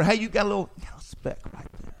neighbor, hey, you got a little speck right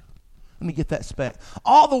there. Let me get that speck.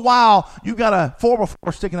 All the while, you got a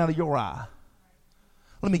 4x4 sticking out of your eye.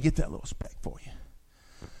 Let me get that little speck for you.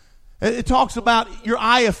 It talks about your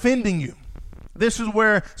eye offending you. This is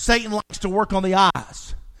where Satan likes to work on the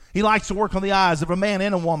eyes. He likes to work on the eyes of a man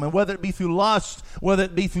and a woman, whether it be through lust, whether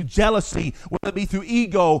it be through jealousy, whether it be through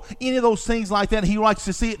ego, any of those things like that. He likes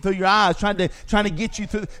to see it through your eyes, trying to get you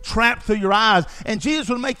trapped through your eyes. And Jesus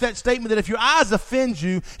would make that statement that if your eyes offend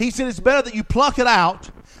you, he said it's better that you pluck it out.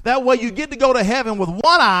 That way you get to go to heaven with one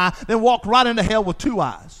eye than walk right into hell with two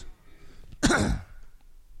eyes.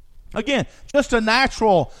 Again, just a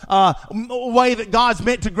natural way that God's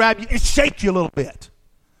meant to grab you and shake you a little bit.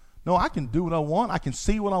 No, I can do what I want. I can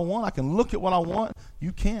see what I want. I can look at what I want.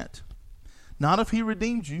 You can't. Not if he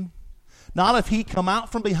redeemed you. Not if he come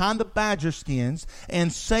out from behind the badger skins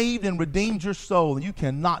and saved and redeemed your soul. You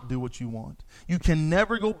cannot do what you want. You can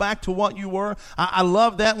never go back to what you were. I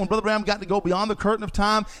love that when Brother Branham got to go beyond the curtain of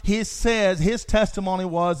time. His testimony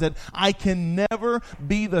was that I can never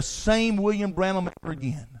be the same William Branham ever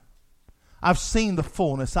again. I've seen the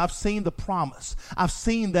fullness. I've seen the promise. I've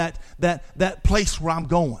seen that place where I'm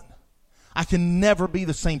going. I can never be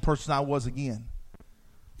the same person I was again.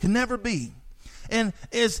 Can never be. and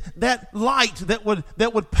is that light that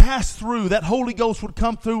would pass through, that Holy Ghost would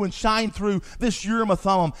come through and shine through this Urim and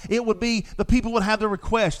Thummim. It would be, the people would have their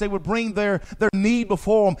request. They would bring their need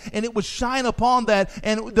before them, and it would shine upon that,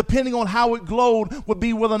 and depending on how it glowed would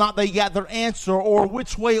be whether or not they got their answer, or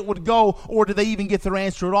which way it would go, or did they even get their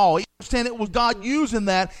answer at all. You understand, it was God using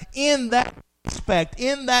that in that aspect,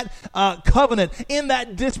 in that covenant, in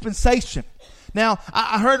that dispensation. Now,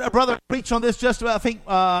 I heard a brother preach on this just about, I think,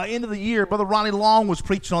 end of the year. Brother Ronnie Long was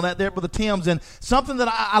preaching on that there, Brother Tim's, and something that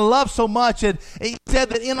I love so much, and he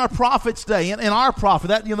said that in our prophet's day, in our prophet,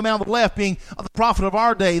 that, the man on the left being the prophet of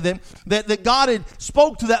our day, that God had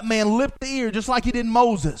spoke to that man lip to ear, just like he did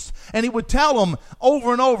Moses. And he would tell him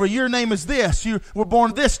over and over, your name is this, you were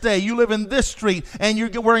born this day, you live in this street, and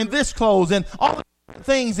you're wearing this clothes, and all the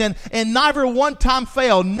things, and never one time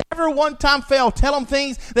fail. Tell them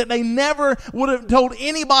things that they never would have told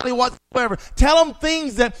anybody whatsoever. Tell them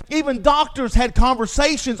things that even doctors had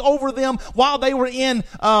conversations over them while they were in,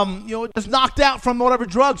 just knocked out from whatever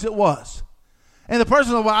drugs it was. And the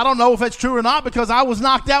person said, well, I don't know if that's true or not because I was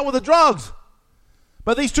knocked out with the drugs.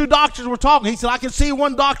 But these two doctors were talking. He said, I can see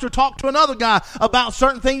one doctor talk to another guy about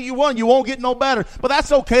certain things you won't get no better. But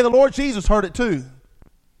that's okay. The Lord Jesus heard it too.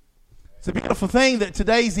 It's a beautiful thing that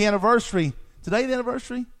today's the anniversary. Today's the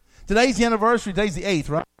anniversary? Today's the anniversary. Today's the 8th,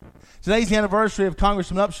 right? Today's the anniversary of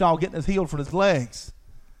Congressman Upshaw getting us healed for his legs.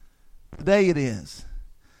 Today it is.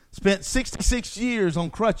 Spent 66 years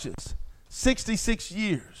on crutches. 66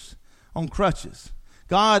 years on crutches.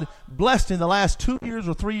 God blessed him the last 2 years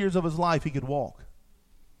or 3 years of his life he could walk.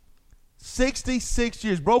 66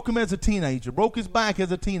 years. Broke him as a teenager. Broke his back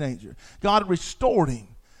as a teenager. God restored him.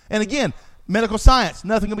 And again, medical science,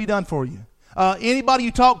 nothing can be done for you. Anybody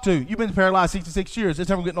you talk to, you've been paralyzed 66 years. It's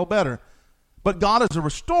never going to get no better. But God is a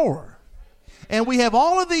restorer. And we have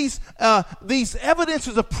all of these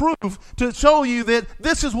evidences of proof to show you that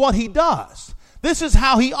this is what he does. This is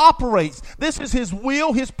how he operates. This is his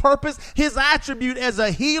will, his purpose, his attribute as a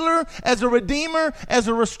healer, as a redeemer, as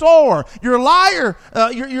a restorer. You're a liar,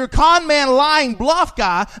 you're a con man, lying, bluff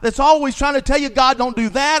guy that's always trying to tell you God don't do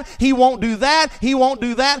that, he won't do that, he won't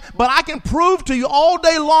do that. But I can prove to you all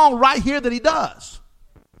day long right here that he does.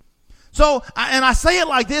 So, and I say it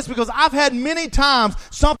like this because I've had many times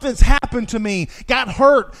something's happened to me, got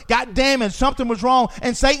hurt, got damaged, something was wrong,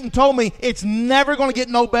 and Satan told me it's never going to get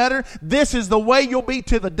no better. This is the way you'll be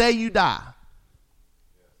to the day you die.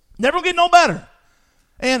 Never going to get no better.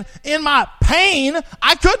 And in my pain,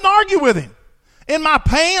 I couldn't argue with him. In my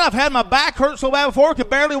pain, I've had my back hurt so bad before I could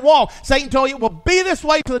barely walk. Satan told you, well, be this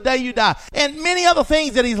way to the day you die. And many other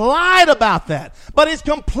things that he's lied about that. But it's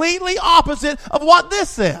completely opposite of what this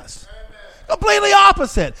says. Completely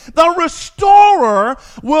opposite. The restorer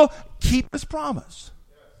will keep his promise.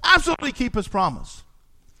 Absolutely keep his promise.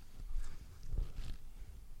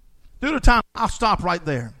 Due to time, I'll stop right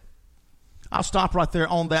there. I'll stop right there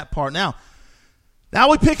on that part. Now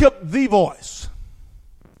we pick up the voice.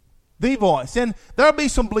 The voice. And there'll be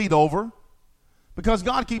some bleed over because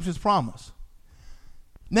God keeps his promise.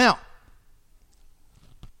 Now,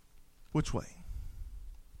 which way?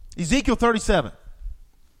 Ezekiel 37.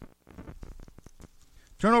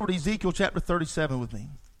 Turn over to Ezekiel chapter 37 with me.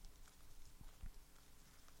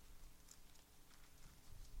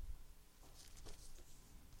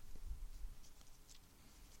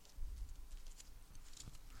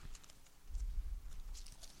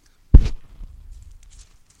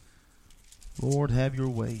 Lord, have your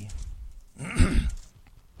way.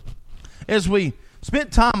 As we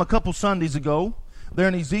spent time a couple Sundays ago, there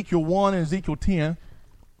in Ezekiel 1 and Ezekiel 10,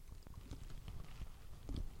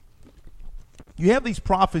 you have these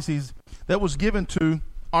prophecies that was given to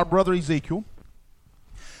our brother Ezekiel.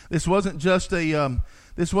 This wasn't just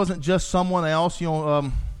someone else.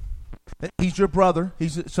 He's your brother.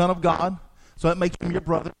 He's the son of God, so that makes him your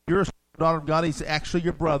brother. You're a daughter of God. He's actually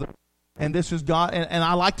your brother, and this is God. And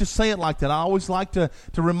I like to say it like that. I always like to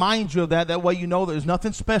remind you of that. That way, you know there's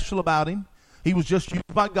nothing special about him. He was just used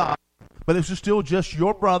by God, but it was still just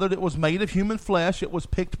your brother that was made of human flesh. It was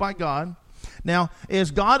picked by God. Now, as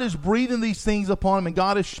God is breathing these things upon him and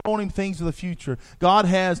God is showing him things of the future, God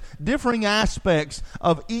has differing aspects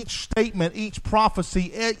of each statement, each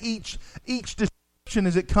prophecy, each description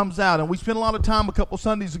as it comes out. And we spent a lot of time a couple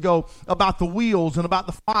Sundays ago about the wheels and about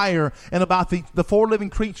the fire and about the four living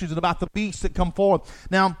creatures and about the beasts that come forth.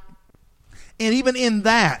 Now, and even in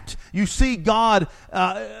that, you see God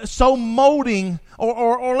so molding,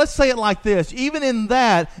 or let's say it like this. Even in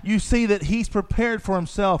that, you see that he's prepared for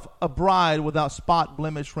himself a bride without spot,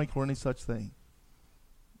 blemish, wrinkle, or any such thing.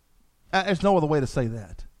 There's no other way to say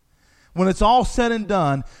that. When it's all said and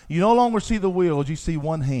done, you no longer see the wheels, you see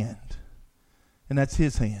one hand. and that's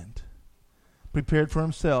his hand. Prepared for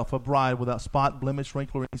himself a bride without spot, blemish,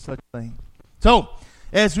 wrinkle, or any such thing. So,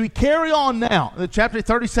 as we carry on now, chapter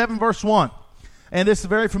 37, verse 1, and this is a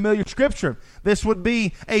very familiar scripture. This would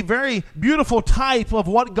be a very beautiful type of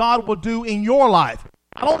what God will do in your life.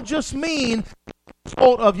 I don't just mean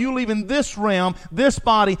of you leaving this realm, this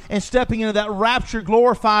body, and stepping into that rapture,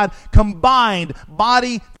 glorified, combined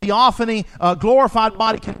body, theophany, glorified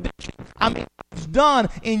body condition. I mean, it's done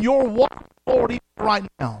in your walk with the Lord even right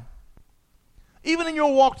now. Even in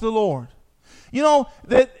your walk to the Lord. You know,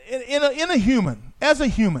 that in a human, as a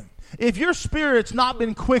human, if your spirit's not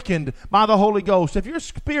been quickened by the Holy Ghost, if your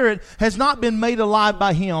spirit has not been made alive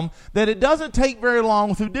by Him, that it doesn't take very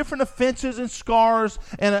long through different offenses and scars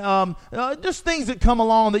and just things that come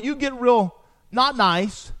along that you get real not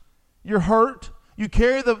nice. You're hurt. You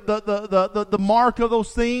carry the mark of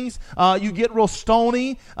those things. You get real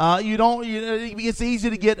stony. It's easy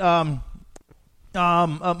to get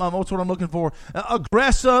what's what I'm looking for?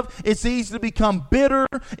 Aggressive. It's easy to become bitter.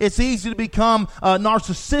 It's easy to become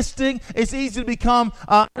narcissistic. It's easy to become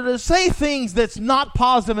to say things that's not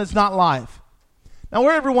positive and it's not life. Now,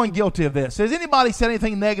 we're everyone guilty of this. Has anybody said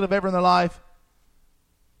anything negative ever in their life?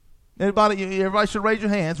 Everybody should raise your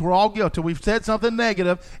hands. We're all guilty. We've said something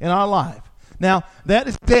negative in our life. Now, that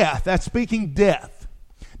is death. That's speaking death.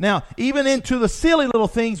 Now, even into the silly little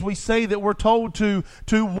things we say that we're told to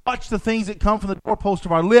watch the things that come from the doorpost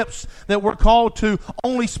of our lips, that we're called to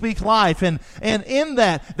only speak life. And in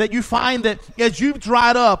that you find that as you've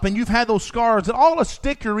dried up and you've had those scars, that all a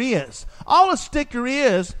sticker is,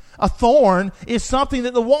 a thorn is something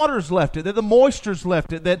that the water's left it, that the moisture's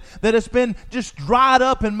left it, that it's been just dried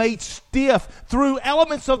up and made stiff through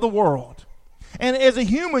elements of the world. And as a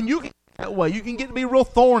human, you can that way. You can get to be real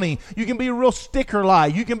thorny. You can be real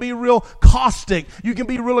sticker-like. You can be real caustic. You can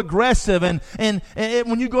be real aggressive. And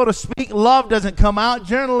when you go to speak, love doesn't come out.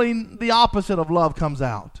 Generally, the opposite of love comes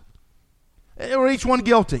out. We're each one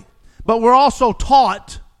guilty. But we're also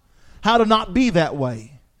taught how to not be that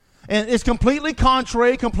way. And it's completely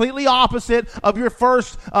contrary, completely opposite of your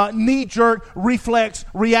first knee-jerk reflex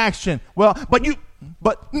reaction. Well,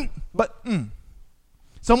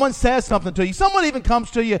 Someone says something to you. Someone even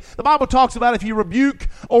comes to you. The Bible talks about if you rebuke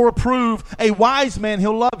or reprove a wise man,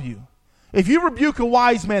 he'll love you. If you rebuke a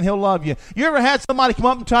wise man, he'll love you. You ever had somebody come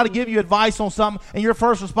up and try to give you advice on something, and your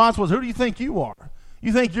first response was, who do you think you are?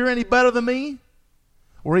 You think you're any better than me?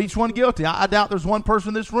 We're each one guilty. I doubt there's one person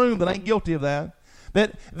in this room that ain't guilty of that.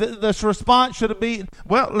 That this response should be,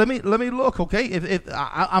 well, let me look, okay? If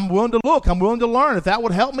I'm willing to look, I'm willing to learn. If that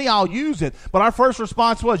would help me, I'll use it. But our first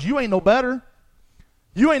response was, you ain't no better.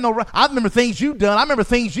 You ain't no. I remember things you've done. I remember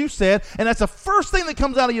things you said, and that's the first thing that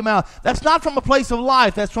comes out of your mouth. That's not from a place of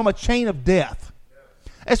life. That's from a chain of death.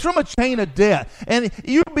 It's from a chain of death. And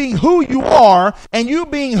you being who you are, and you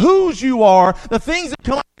being whose you are, the things that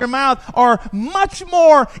come out of your mouth are much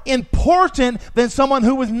more important than someone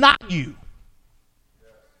who is not you.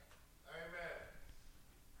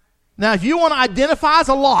 Now, if you want to identify as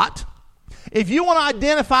a lot, if you want to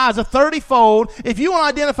identify as a 30-fold, if you want to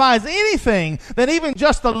identify as anything, then even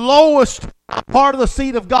just the lowest part of the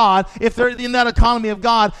seed of God, if they're in that economy of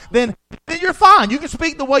God, then you're fine. You can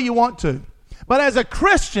speak the way you want to. But as a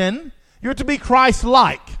Christian, you're to be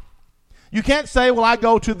Christ-like. You can't say, well, I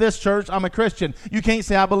go to this church, I'm a Christian. You can't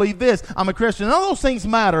say, I believe this, I'm a Christian. None of those things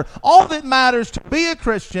matter. All that matters to be a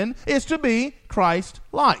Christian is to be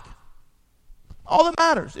Christ-like. All that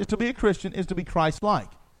matters is to be a Christian is to be Christ-like.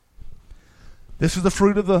 This is the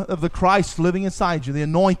fruit of the Christ living inside you, the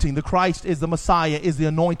anointing. The Christ is the Messiah, is the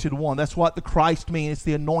anointed one. That's what the Christ means. It's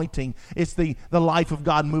the anointing. It's the life of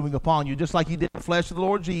God moving upon you. Just like He did the flesh of the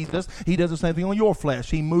Lord Jesus, He does the same thing on your flesh.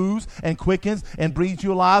 He moves and quickens and breathes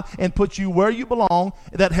you alive and puts you where you belong,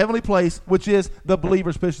 that heavenly place, which is the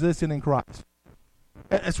believer's position in Christ.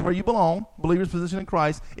 That's where you belong. Believer's position in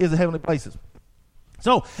Christ is the heavenly places.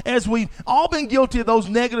 So, as we've all been guilty of those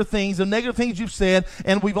negative things, the negative things you've said,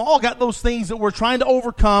 and we've all got those things that we're trying to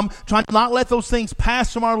overcome, trying to not let those things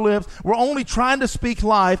pass from our lips, we're only trying to speak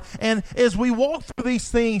life, and as we walk through these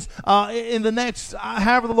things in the next,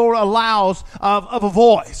 however the Lord allows, of a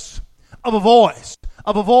voice, and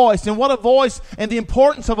what a voice, and the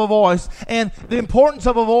importance of a voice,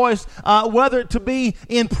 whether it to be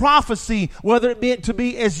in prophecy, whether it meant to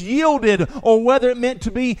be as yielded, or whether it meant to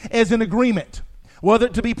be as an agreement. Whether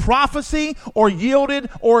it to be prophecy or yielded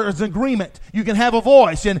or as agreement, you can have a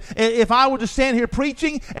voice. And if I were to stand here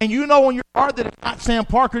preaching and you know in your heart that it's not Sam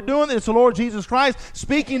Parker doing it, it's the Lord Jesus Christ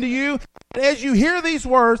speaking to you, as you hear these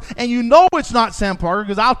words and you know it's not Sam Parker,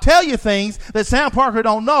 because I'll tell you things that Sam Parker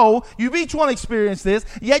don't know, you've each one experienced this,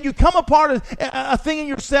 yet you come apart of a thing in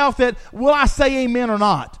yourself that, will I say amen or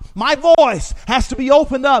not? My voice has to be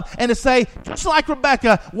opened up and to say, just like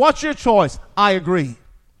Rebecca, what's your choice? I agree.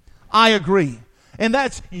 I agree. And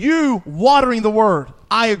that's you watering the word.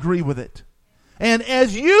 I agree with it. And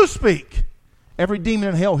as you speak, every demon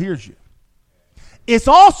in hell hears you. It's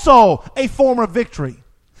also a form of victory.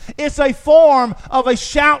 It's a form of a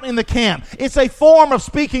shout in the camp. It's a form of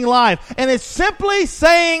speaking life. And it's simply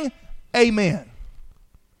saying amen.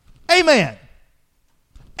 Amen.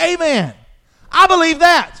 Amen. I believe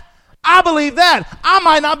that. I believe that. I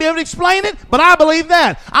might not be able to explain it, but I believe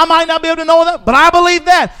that. I might not be able to know that, but I believe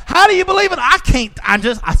that. How do you believe it? I can't. I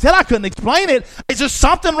said I couldn't explain it. It's just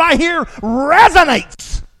something right here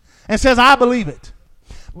resonates and says, I believe it.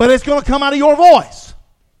 But it's going to come out of your voice.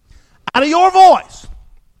 Out of your voice.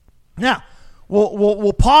 Now,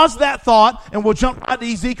 we'll pause that thought and we'll jump right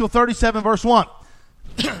to Ezekiel 37 verse 1.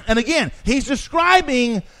 And again, he's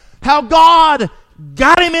describing how God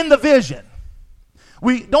got him in the vision.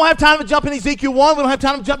 We don't have time to jump in Ezekiel 1. We don't have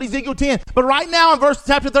time to jump in Ezekiel 10. But right now in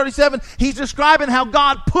chapter 37, he's describing how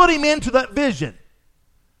God put him into that vision.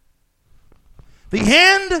 The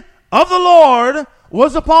hand of the Lord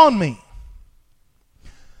was upon me.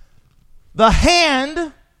 The hand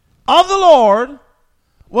of the Lord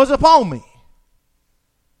was upon me.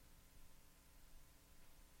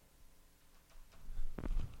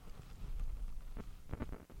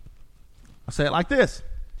 I'll say it like this.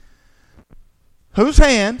 Whose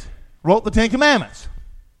hand wrote the Ten Commandments?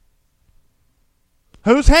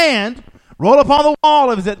 Whose hand wrote upon the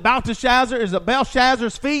wall? Is it Belteshazzar? Is it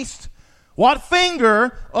Belshazzar's feast? What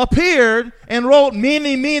finger appeared and wrote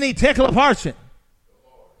Mene, Mene, Tekel Upharsin?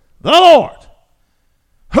 The Lord.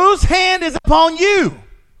 Whose hand is upon you?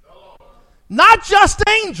 Not just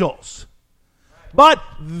angels, but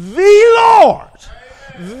the Lord,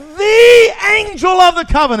 the angel of the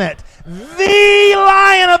covenant, the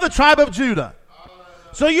Lion of the tribe of Judah.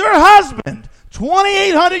 So your husband,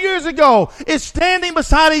 2,800 years ago, is standing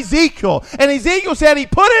beside Ezekiel. And Ezekiel said, he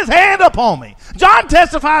put his hand upon me. John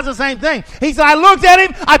testifies the same thing. He said, I looked at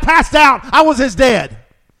him, I passed out, I was as dead.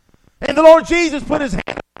 And the Lord Jesus put his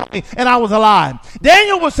hand upon me, and I was alive.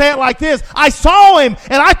 Daniel would say it like this. I saw him,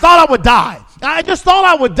 and I thought I would die. I just thought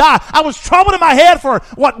I would die. I was troubled in my head for,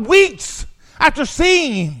 weeks after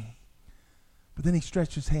seeing him. But then he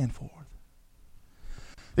stretched his hand forward.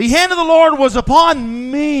 The hand of the Lord was upon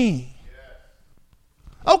me.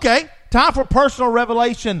 Okay, time for personal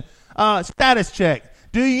revelation status check.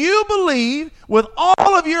 Do you believe with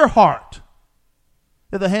all of your heart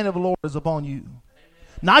that the hand of the Lord is upon you? Amen.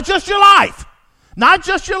 Not just your life. Not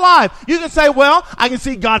just your life. You can say, well, I can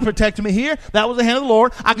see God protecting me here. That was the hand of the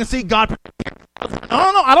Lord. I can see God protecting me.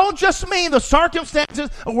 No. I don't just mean the circumstances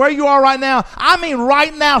of where you are right now. I mean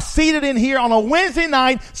right now, seated in here on a Wednesday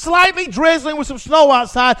night, slightly drizzling with some snow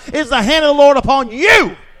outside, is the hand of the Lord upon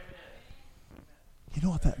you. You know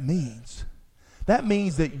what that means? That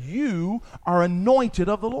means that you are anointed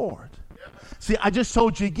of the Lord. See, I just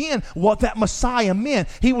told you again what that Messiah meant.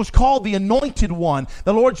 He was called the Anointed One.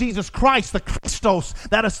 The Lord Jesus Christ, the Christos,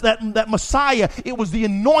 that Messiah, it was the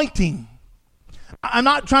anointing. I'm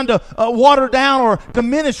not trying to water down or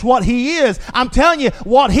diminish what he is. I'm telling you,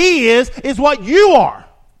 what he is what you are.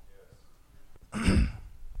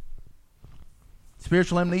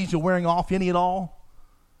 Spiritual amnesia wearing off any at all?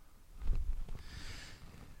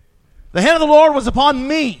 The hand of the Lord was upon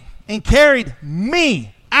me and carried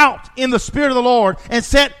me out in the Spirit of the Lord and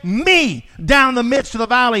set me down the midst of the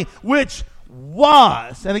valley, which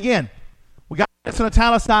was, and again, we got this in an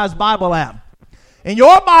italicized Bible app. In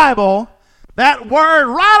your Bible, that word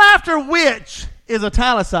right after which is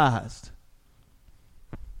italicized.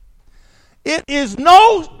 It is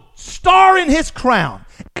no star in his crown.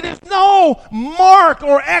 It is no mark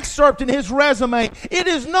or excerpt in his resume. It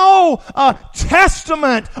is no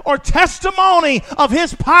testament or testimony of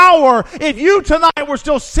his power if you tonight were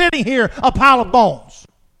still sitting here a pile of bones.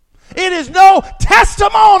 It is no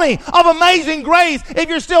testimony of amazing grace if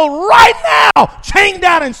you're still right now chained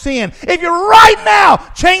down in sin. If you're right now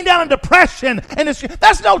chained down in depression.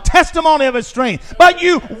 That's no testimony of his strength. But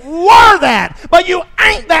you were that. But you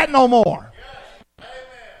ain't that no more.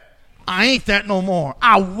 I ain't that no more.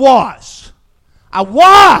 I was,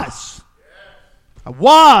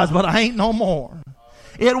 but I ain't no more.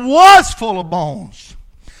 It was full of bones.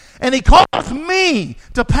 And he caused me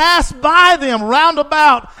to pass by them round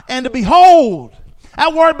about and to behold.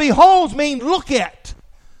 That word behold means look at.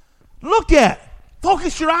 Look at.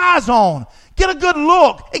 Focus your eyes on. Get a good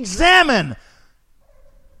look. Examine.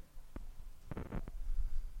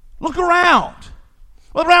 Look around.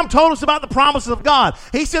 Well, Abraham told us about the promises of God.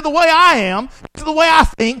 He said the way I am, the way I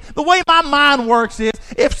think, the way my mind works is,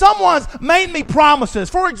 if someone's made me promises,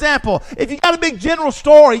 for example, if you got a big general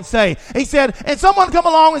store, he said, and someone come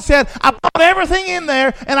along and said, I bought everything in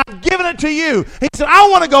there and I've given it to you. He said, I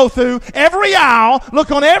want to go through every aisle,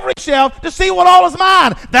 look on every shelf to see what all is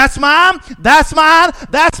mine. That's mine, that's mine,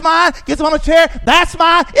 that's mine. Gets on a chair, that's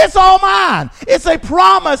mine. It's all mine. It's a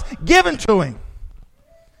promise given to him.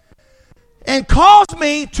 And caused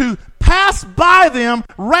me to pass by them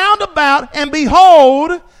round about, and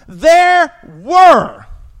behold, there were.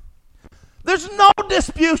 There's no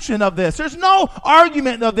disputation of this. There's no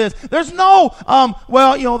argument of this. There's no,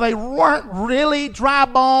 they weren't really dry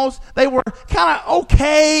bones. They were kind of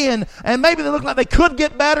okay, and maybe they looked like they could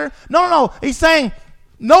get better. No. He's saying,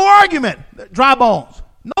 no argument, dry bones.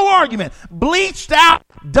 No argument. Bleached out,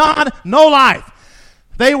 done, no life.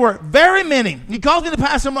 They were very many. He caused me to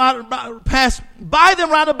pass by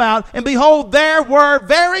them round about, and behold, there were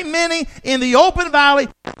very many in the open valley.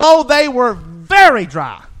 Oh, they were very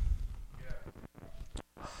dry.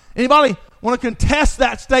 Anybody want to contest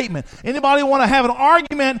that statement? Anybody want to have an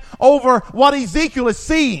argument over what Ezekiel is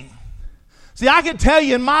seeing? See, I can tell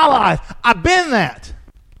you in my life, I've been that.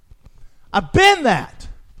 I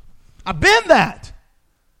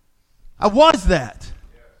was that.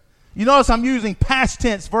 You notice I'm using past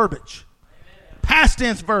tense verbiage. Past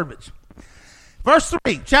tense verbiage. Verse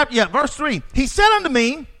 3. He said unto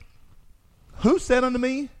me, who said unto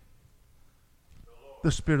me?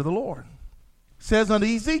 The Spirit of the Lord. Says unto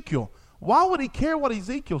Ezekiel. Why would he care what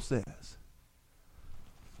Ezekiel says?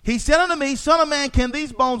 He said unto me, Son of man, can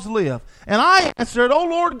these bones live? And I answered, O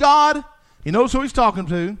Lord God. He knows who he's talking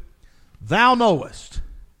to. Thou knowest.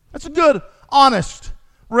 That's a good, honest,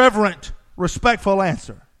 reverent, respectful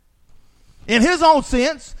answer. In his own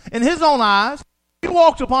sense, in his own eyes, if you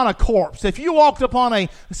walked upon a corpse, if you walked upon a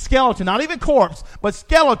skeleton, not even corpse, but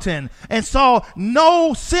skeleton, and saw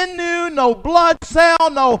no sinew, no blood cell,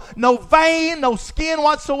 no vein, no skin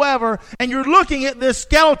whatsoever, and you're looking at this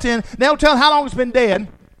skeleton, they'll tell how long it's been dead,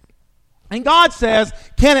 and God says,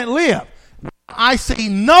 can it live? I see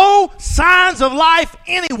no signs of life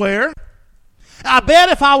anywhere. I bet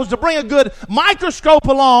if I was to bring a good microscope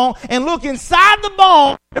along and look inside the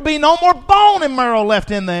bone, there'd be no more bone and marrow left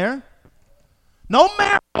in there. No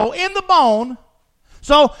marrow in the bone.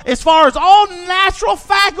 So as far as all natural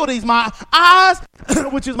faculties, my eyes,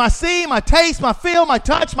 which is my see, my taste, my feel, my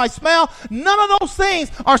touch, my smell, none of those things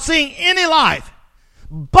are seeing any life.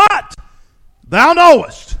 But thou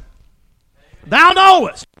knowest. Thou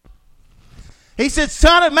knowest. He said,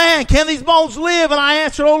 Son of man, can these bones live? And I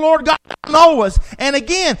answered, O Lord God, thou knowest. And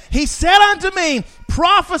again, he said unto me,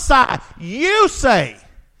 prophesy, you say,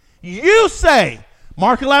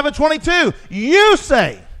 Mark 11:22, you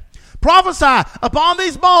say, prophesy upon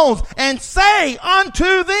these bones, and say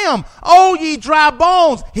unto them, O ye dry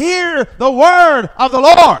bones, hear the word of the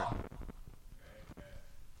Lord.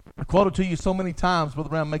 I quoted to you so many times, Brother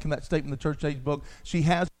Brown making that statement in the church age book. She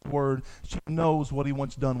has the word. She knows what he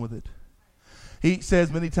wants done with it. He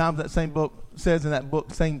says many times that same book, says in that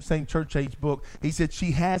book, same church age book, he said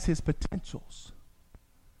she has his potentials.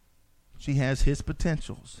 She has his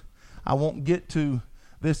potentials. I won't get to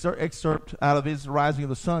this excerpt out of his Rising of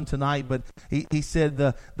the Sun tonight, but he said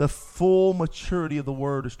the full maturity of the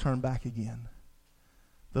word is turned back again.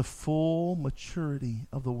 The full maturity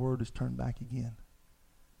of the word is turned back again.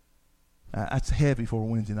 That's heavy for a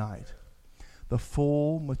Wednesday night. The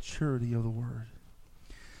full maturity of the word.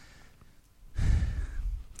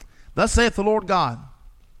 Thus saith the Lord God.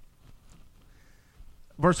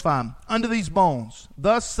 Verse 5. Unto these bones,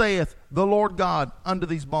 thus saith the Lord God unto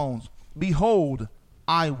these bones, behold,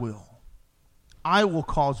 I will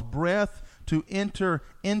cause breath to enter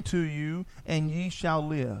into you, and ye shall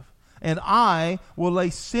live. And I will lay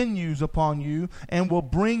sinews upon you, and will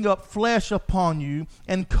bring up flesh upon you,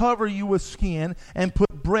 and cover you with skin, and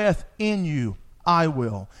put breath in you. I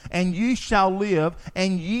will. And ye shall live,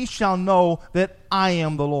 and ye shall know that I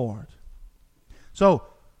am the Lord. So,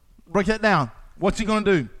 break that down. What's he going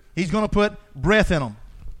to do? He's going to put breath in them,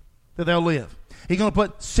 that they'll live. He's going to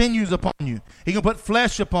put sinews upon you. He's going to put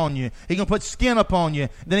flesh upon you. He's going to put skin upon you.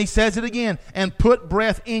 Then he says it again, and put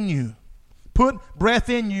breath in you. Put breath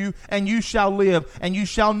in you, and you shall live, and you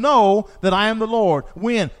shall know that I am the Lord.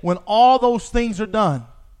 When? When all those things are done.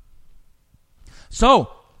 So,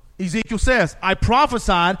 Ezekiel says, I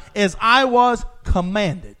prophesied as I was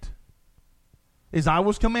commanded. As I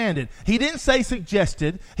was commanded. He didn't say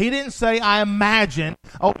suggested. He didn't say I imagined.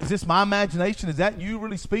 Oh, is this my imagination? Is that you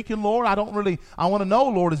really speaking, Lord? I want to know,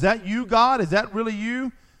 Lord. Is that you, God? Is that really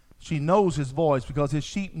you? She knows his voice because his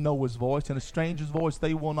sheep know his voice, and a stranger's voice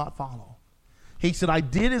they will not follow. He said, I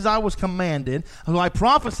did as I was commanded. So I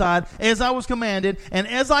prophesied as I was commanded, and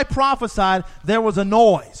as I prophesied, there was a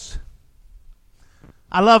noise.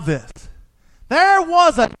 I love this. There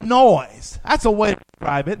was a noise. That's a way to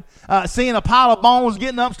describe it. Seeing a pile of bones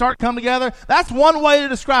getting up, start coming together. That's one way to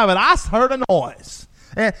describe it. I heard a noise.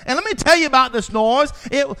 And let me tell you about this noise.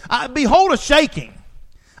 Behold, a shaking.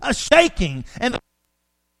 A shaking. And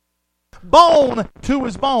bone to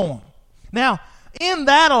his bone. Now, in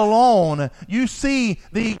that alone, you see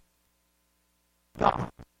the God.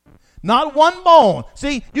 Not one bone.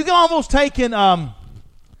 See, you can almost take in...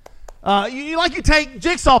 you take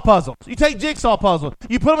jigsaw puzzles. You take jigsaw puzzles.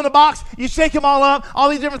 You put them in a box. You shake them all up. All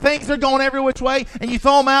these different things, they're going every which way, and you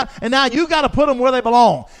throw them out. And now you got to put them where they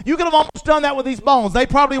belong. You could have almost done that with these bones. They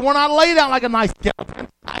probably were not laid out like a nice skeleton.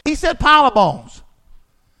 He said pile of bones.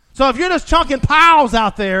 So if you're just chunking piles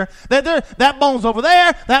out there, that bone's over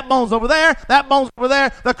there, that bone's over there, that bone's over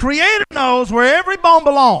there. The Creator knows where every bone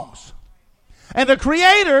belongs. And the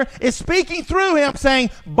Creator is speaking through him, saying,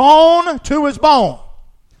 bone to his bone.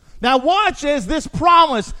 Now watch as this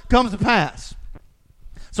promise comes to pass.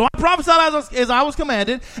 So I prophesied as I was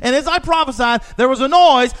commanded, and as I prophesied, there was a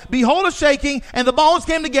noise, behold a shaking, and the bones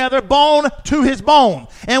came together, bone to his bone.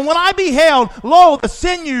 And when I beheld, lo, the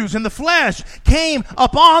sinews and the flesh came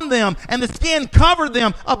upon them, and the skin covered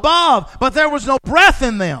them above, but there was no breath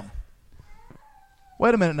in them.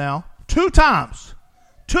 Wait a minute now. 2 times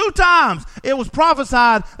it was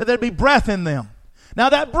prophesied that there'd be breath in them. Now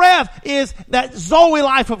that breath is that Zoe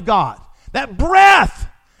life of God. That breath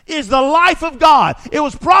is the life of God. It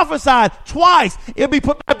was prophesied twice. It'll be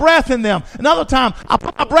put my breath in them. Another time, I'll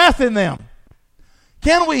put my breath in them.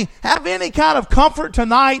 Can we have any kind of comfort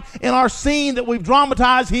tonight in our scene that we've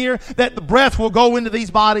dramatized here that the breath will go into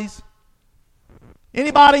these bodies?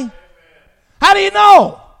 Anybody? How do you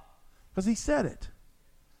know? Because he said it.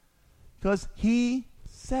 Because he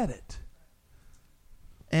said it.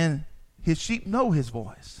 And his sheep know his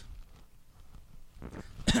voice.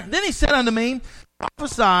 Then he said unto me,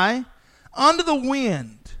 prophesy unto the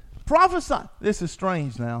wind. Prophesy. This is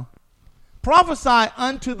strange now. Prophesy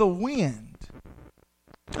unto the wind.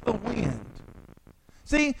 To the wind.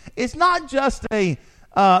 See, it's not just a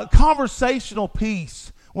conversational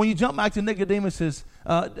piece when you jump back to Nicodemus's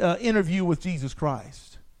interview with Jesus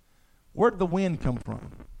Christ. Where did the wind come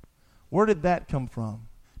from? Where did that come from?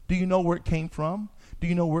 Do you know where it came from? Do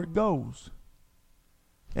you know where it goes?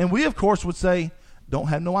 And we, of course, would say, don't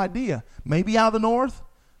have no idea. Maybe out of the north,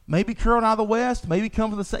 maybe curled out of the west, maybe come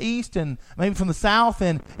from the east and maybe from the south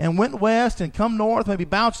and went west and come north, maybe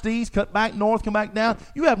bounced east, cut back north, come back down.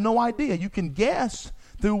 You have no idea. You can guess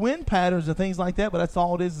through wind patterns and things like that, but that's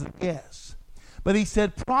all it is a guess. But he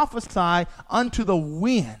said, prophesy unto the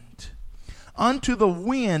wind. Unto the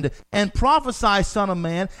wind, and prophesy, son of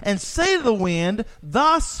man, and say to the wind,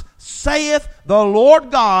 thus saith the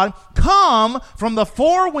Lord God, come from the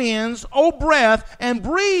 4 winds, O breath, and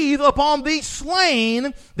breathe upon these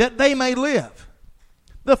slain, that they may live.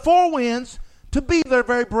 The 4 winds to be their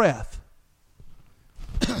very breath.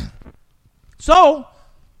 So,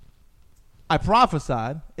 I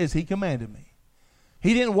prophesied as he commanded me.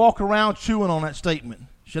 He didn't walk around chewing on that statement.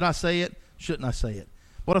 Should I say it? Shouldn't I say it?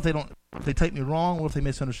 What if they don't? What if they take me wrong? What if they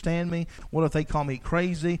misunderstand me? What if they call me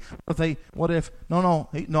crazy? No,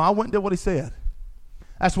 I went and did what he said.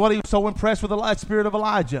 That's what he was so impressed with the spirit of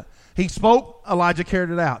Elijah. He spoke, Elijah carried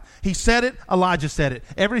it out. He said it, Elijah said it.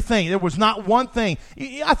 Everything. There was not one thing.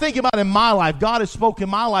 I think about in my life, God has spoken in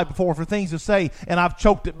my life before for things to say, and I've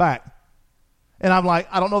choked it back. And I'm like,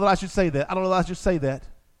 I don't know that I should say that. I don't know that I should say that.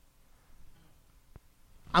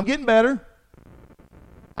 I'm getting better.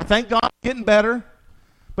 I thank God I'm getting better.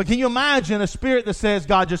 But can you imagine a spirit that says,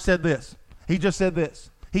 God just said this. He just said this.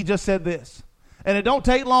 He just said this. And it don't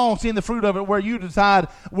take long seeing the fruit of it where you decide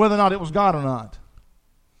whether or not it was God or not.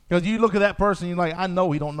 Because you look at that person, you're like, I know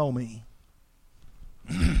he don't know me.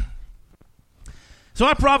 So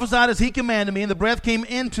I prophesied as he commanded me, and the breath came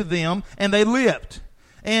into them, and they lived.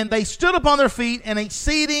 And they stood upon their feet, an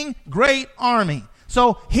exceeding great army.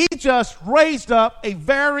 So he just raised up a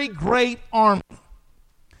very great army.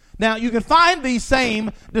 Now, you can find these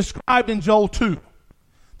same described in Joel 2,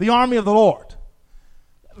 the army of the Lord.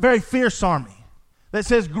 Very fierce army that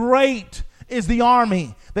says, great is the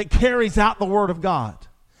army that carries out the word of God.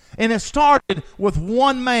 And it started with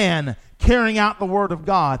one man carrying out the Word of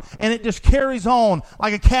God. And it just carries on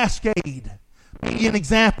like a cascade. Being an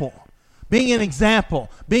example. Being an example.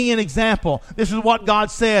 Being an example. This is what God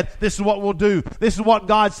said. This is what we'll do. This is what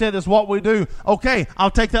God said. This is what we do. Okay, I'll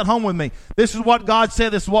take that home with me. This is what God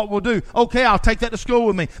said. This is what we'll do. Okay, I'll take that to school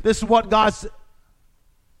with me. This is what God said.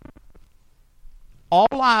 All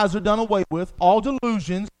lies are done away with. All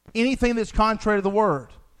delusions. Anything that's contrary to the Word.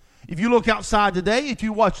 If you look outside today, if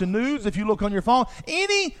you watch the news, if you look on your phone,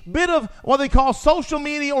 any bit of what they call social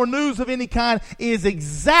media or news of any kind is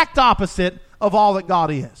exact opposite of all that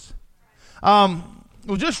God is.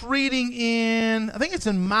 We're just reading in, I think it's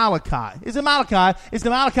in Malachi. It's in Malachi. It's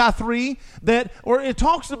in Malachi 3 where it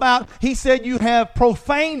talks about, he said, you have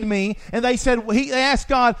profaned me. And they asked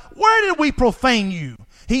God, where did we profane you?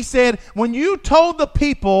 He said, when you told the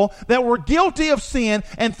people that were guilty of sin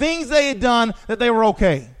and things they had done that they were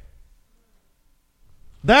okay.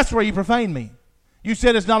 That's where you profaned me. You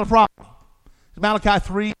said it's not a problem. It's Malachi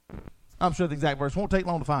 3. I'm sure the exact verse. It won't take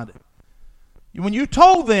long to find it. When you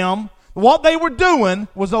told them what they were doing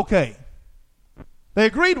was okay. They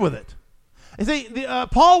agreed with it. You see,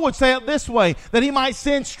 Paul would say it this way, that he might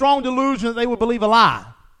send strong delusion that they would believe a lie.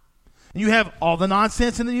 And you have all the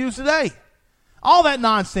nonsense in the news today. All that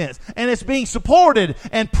nonsense. And it's being supported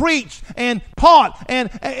and preached and taught and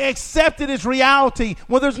accepted as reality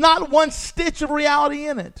when there's not one stitch of reality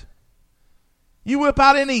in it. You whip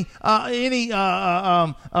out any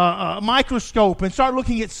microscope and start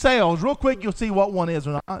looking at cells. Real quick, you'll see what one is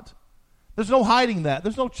or not. There's no hiding that.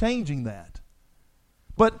 There's no changing that.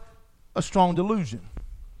 But a strong delusion.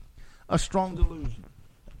 A strong delusion.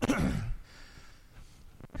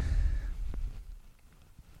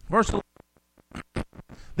 Verse 11.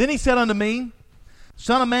 Then he said unto me,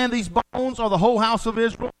 Son of man, these bones are the whole house of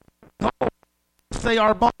Israel. Say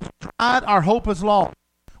our bones are dried, our hope is lost.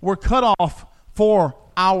 We're cut off for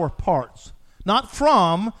our parts. Not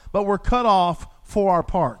from, but we're cut off for our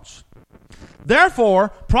parts. Therefore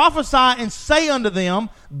prophesy and say unto them,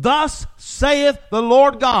 Thus saith the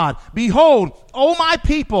Lord God, Behold, O my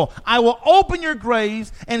people, I will open your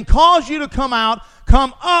graves and cause you to come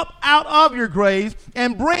up out of your graves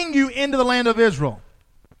and bring you into the land of Israel.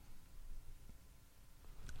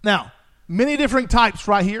 Now, many different types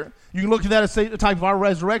right here. You can look at that as the type of our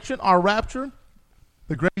resurrection, our rapture,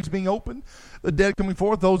 the graves being opened, the dead coming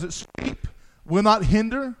forth, those that sleep will not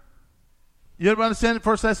hinder. You ever understand it?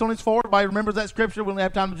 1 Thessalonians 4, everybody remembers that scripture. We don't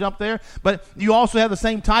have time to jump there. But you also have the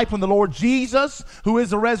same type when the Lord Jesus, who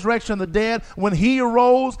is the resurrection of the dead, when he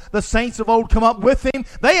arose, the saints of old come up with him.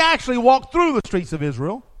 They actually walked through the streets of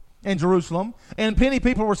Israel and Jerusalem. And many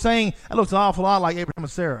people were saying, it looks an awful lot like Abraham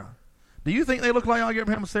and Sarah. Do you think they look like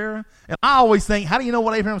Abraham and Sarah? And I always think, how do you know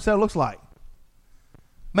what Abraham and Sarah looks like?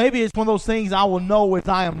 Maybe it's one of those things I will know as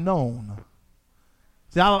I am known.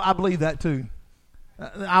 See, I believe that too.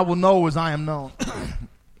 I will know as I am known.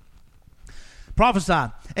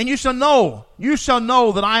 Prophesy. And you shall know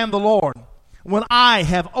that I am the Lord when I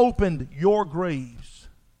have opened your graves.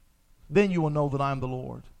 Then you will know that I am the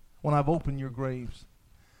Lord when I've opened your graves.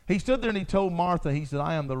 He stood there and he told Martha, he said,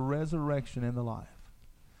 I am the resurrection and the life.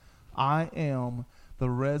 I am the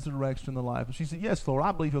resurrection and the life. And she said, yes, Lord,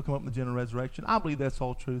 I believe he'll come up in the general resurrection. I believe that's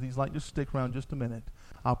all truth. He's like, just stick around just a minute.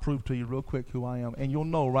 I'll prove to you real quick who I am. And you'll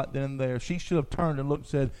know right then and there. She should have turned and looked and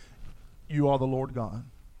said, you are the Lord God.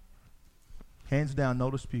 Hands down, no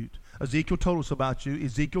dispute. Ezekiel told us about you.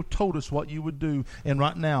 Ezekiel told us what you would do. And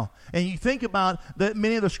right now. And you think about that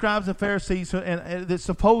many of the scribes and Pharisees that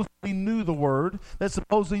supposedly knew the word, that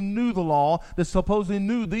supposedly knew the law, that supposedly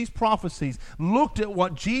knew these prophecies, looked at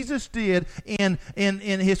what Jesus did in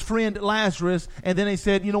his friend Lazarus, and then they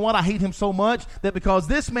said, you know what, I hate him so much that because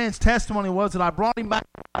this man's testimony was that I brought him back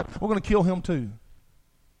to life, we're going to kill him too.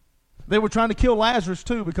 They were trying to kill Lazarus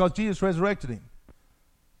too because Jesus resurrected him.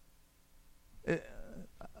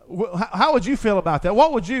 How would you feel about that?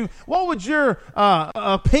 What would your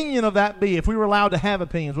opinion of that be if we were allowed to have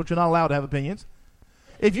opinions, which you're not allowed to have opinions?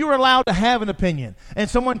 If you were allowed to have an opinion and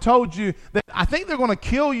someone told you that I think they're going to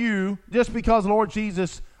kill you just because Lord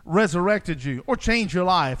Jesus resurrected you or changed your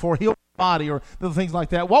life or healed your body or little things like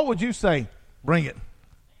that, what would you say? Bring it.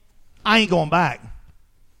 I ain't going back.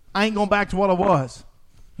 I ain't going back to what I was.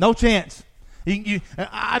 No chance.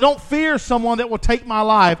 I don't fear someone that will take my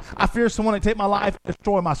life. I fear someone that will take my life and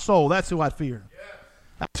destroy my soul. That's who I'd fear. Yeah.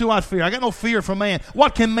 That's who I'd fear. I got no fear for man.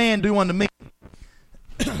 What can man do unto me?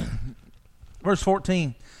 Verse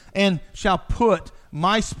 14. And shall put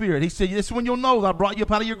my spirit. He said, this is when you'll know that I brought you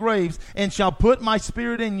up out of your graves, and shall put my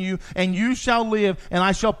spirit in you, and you shall live, and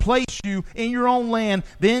I shall place you in your own land.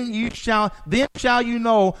 Then shall you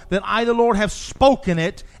know that I, the Lord, have spoken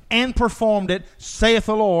it and performed it, saith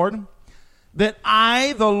the Lord. that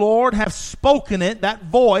I, the Lord, have spoken it, that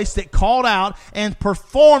voice that called out and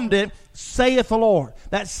performed it, saith the Lord.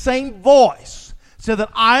 That same voice said that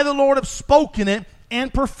I, the Lord, have spoken it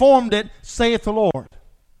and performed it, saith the Lord.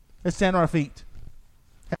 Let's stand on our feet.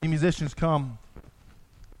 Have the musicians come.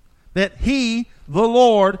 That He, the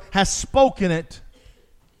Lord, has spoken it.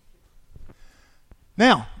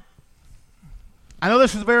 Now, I know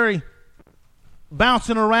this is very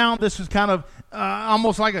bouncing around. This is kind of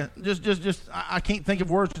almost like a I can't think of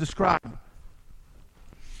words to describe.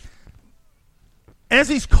 As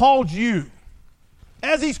He's called you,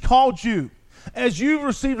 as you've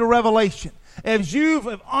received a revelation, as you've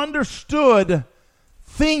understood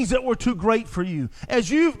things that were too great for you, as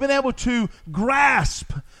you've been able to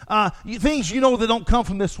grasp things you know that don't come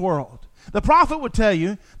from this world. The prophet would tell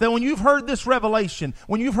you that when you've heard this revelation,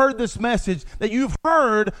 when you've heard this message, that you've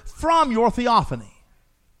heard from your theophany.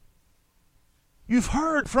 You've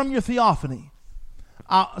heard from your theophany.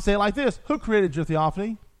 I'll say it like this. Who created your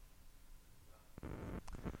theophany?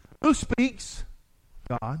 Who speaks?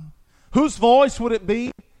 God. Whose voice would it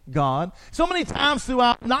be? God. So many times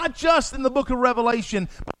throughout, not just in the book of Revelation,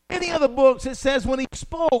 but many other books, it says when He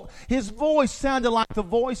spoke, His voice sounded like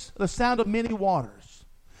the sound of many waters.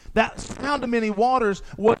 That sound of many waters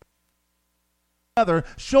was together,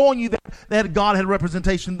 showing you that God had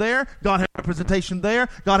representation there, God had representation there,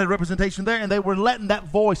 God had representation there, and they were letting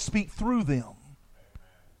that voice speak through them.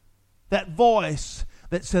 That voice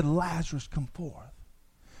that said, Lazarus, come forth.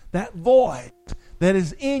 That voice that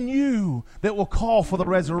is in you that will call for the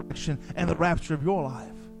resurrection and the rapture of your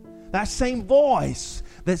life. That same voice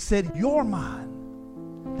that said, you're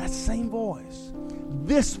mine. That same voice.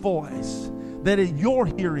 This voice that is your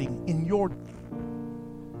hearing in your...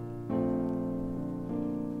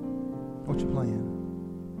 What you playing?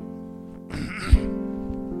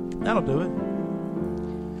 That'll do it.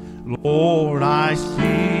 Lord, I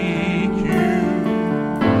seek you.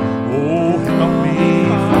 Oh, help me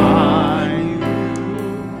find you.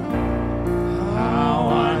 How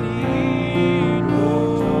I need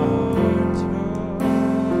your touch.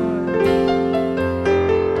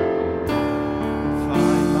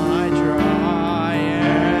 Find my dry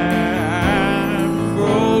and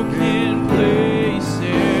broken places,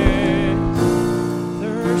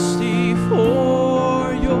 thirsty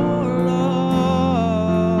for your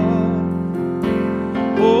love.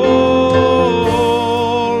 Oh,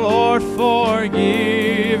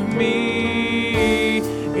 forgive me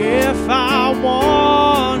if I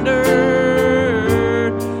wander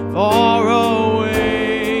far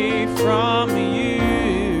away from you.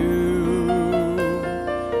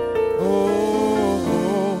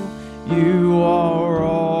 Oh, you are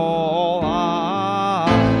all I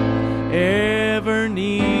ever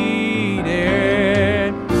needed.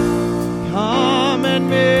 Come and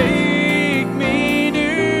make me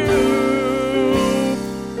new.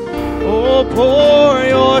 Oh, pour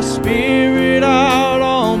your Spirit out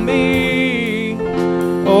on me.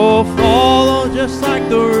 Oh, follow just like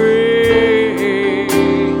the rain.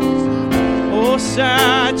 Oh,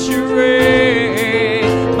 saturate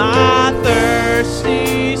my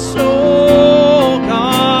thirsty soul.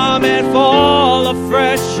 Come and fall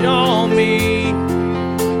afresh on me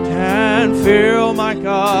and fill my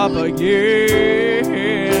cup again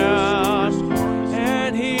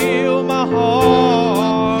and heal my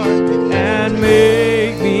heart and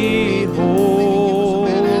make me whole.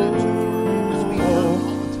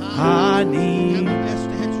 I need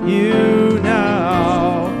you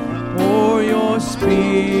now. Pour your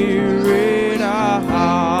Spirit out.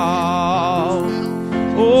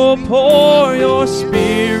 Oh, pour your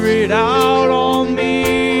Spirit out on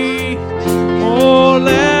me. Oh,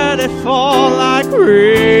 let it fall like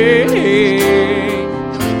rain.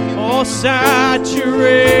 Oh, saturate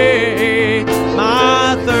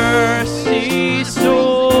my thirsty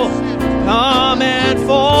soul. Come and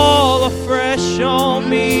fall afresh on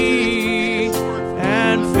me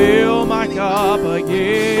and fill my cup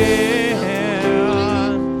again.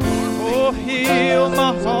 Oh, heal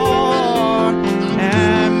my heart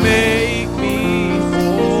and make me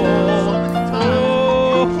whole.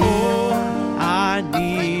 Oh, I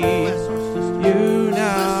need you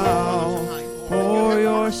now. Pour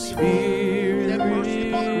your Spirit out.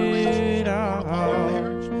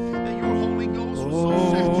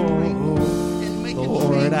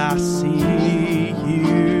 Lord, I see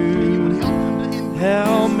you.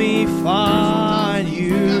 Help me find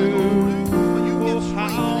you. Oh,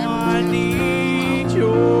 how I need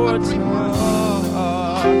your touch.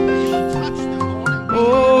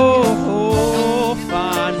 Oh,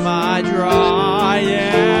 find my dry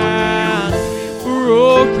and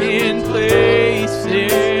broken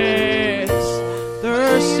places.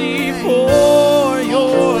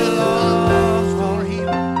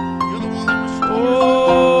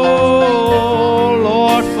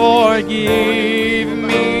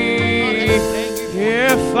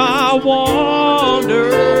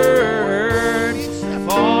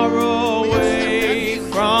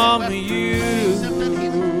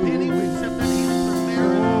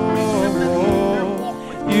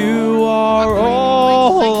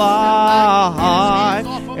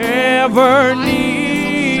 ever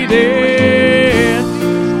needed.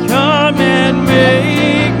 Come and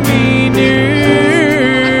make me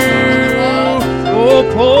new. Oh,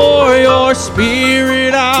 pour your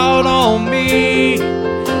Spirit out on me.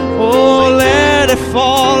 Oh, let it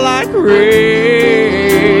fall like rain.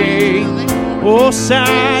 Oh,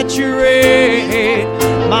 saturate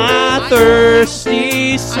my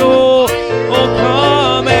thirsty soul. Oh,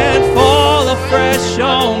 come and fall afresh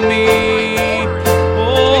on me.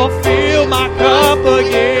 Oh, fill my cup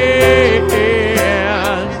again.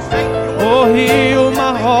 Oh, heal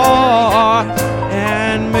my heart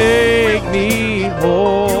and make me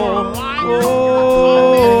whole.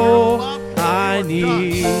 Oh, I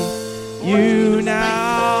need you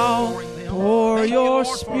now. Pour your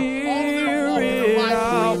Spirit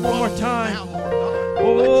out. One more time.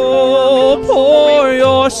 Oh, pour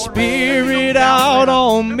your Spirit out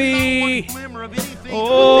on me.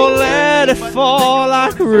 Oh, let it fall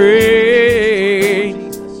like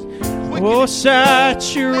rain. Oh,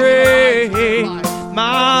 saturate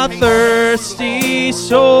my thirsty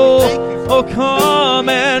soul. Oh, come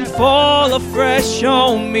and fall afresh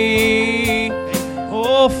on me.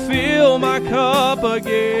 Oh, fill my cup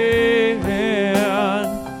again.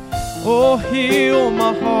 Oh, heal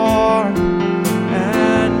my heart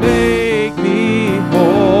and make me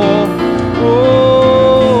whole.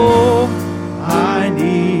 Oh, I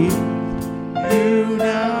need you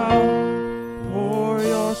now. Pour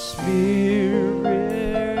your Spirit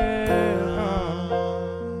out.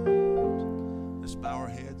 Let's bow our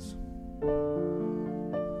heads.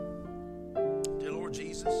 Dear Lord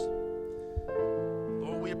Jesus,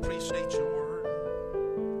 Lord, we appreciate your word.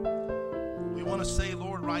 We want to say,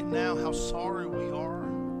 Lord, right now how sorry we are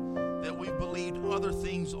that we've believed other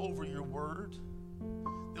things over your word,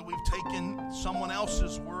 that we've taken someone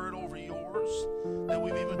else's word over yours, that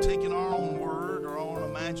we've even taken our own word or our own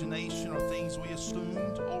imagination or things we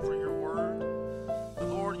assumed over your word. But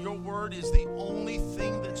Lord, your word is the only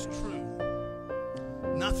thing that's true.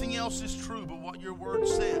 Nothing else is true but what your word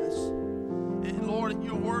says. And Lord,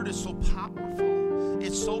 your word is so powerful.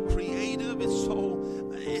 It's so creative. It's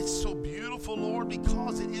so beautiful, Lord,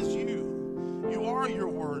 because it is you. You are your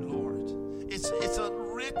word, Lord. It's a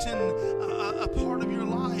written a part of your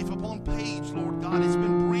life upon page, Lord God. It's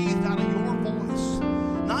been breathed out of your voice.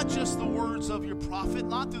 Not just the words of your prophet,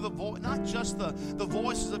 not just the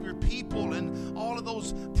voices of your people and all of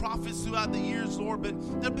those prophets throughout the years, Lord, but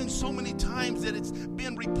there have been so many times that it's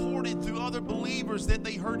been reported through other believers that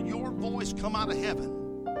they heard your voice come out of heaven.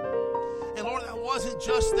 And Lord, that wasn't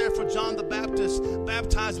just there for John the Baptist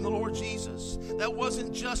baptizing the Lord Jesus. That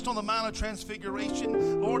wasn't just on the Mount of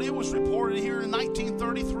Transfiguration. Lord, it was reported here in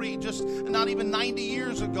 1933, just not even 90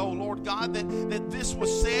 years ago, Lord God, that this was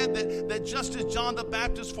said, that just as John the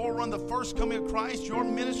Baptist forerun the first coming of Christ, your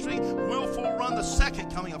ministry will forerun the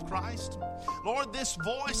second coming of Christ. Lord, this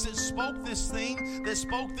voice that spoke this thing, that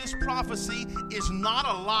spoke this prophecy, is not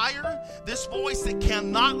a liar. This voice that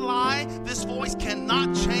cannot lie, this voice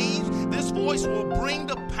cannot change. This voice will bring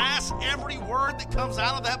to pass every word that comes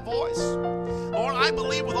out of that voice. Lord, I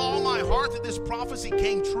believe with all my heart that this prophecy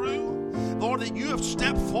came true. Lord, that you have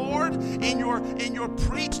stepped forward and you're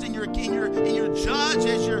priest and you're judge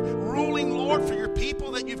as you're ruling, Lord, for your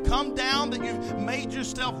people, that you've come down, that you've made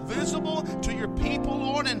yourself visible to your people,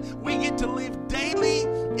 Lord, and we get to live daily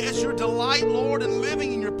as your delight, Lord, and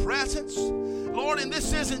living in your presence. Lord, and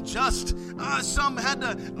this isn't just some had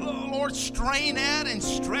to, Lord, strain at and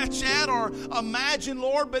stretch at or imagine,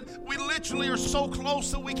 Lord, but we literally are so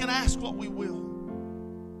close that we can ask what we will.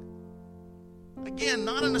 Again,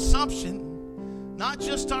 not an assumption, not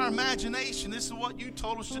just our imagination. This is what you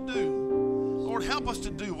told us to do. Lord, help us to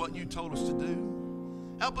do what you told us to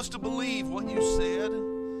do. Help us to believe what you said.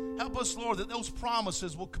 Help us, Lord, that those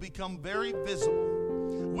promises will become very visible.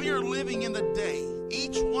 We are living in the day,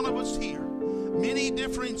 each one of us here, many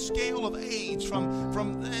different scale of age,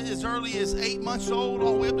 from as early as 8 months old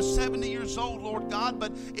all the way up to 70 years old, Lord God.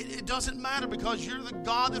 But it doesn't matter, because you're the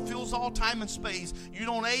God that fills all time and space. You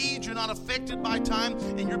don't age, you're not affected by time,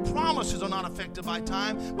 and your promises are not affected by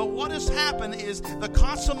time. But what has happened is the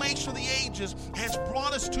consummation of the ages has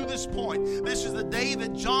brought us to this point. This is the day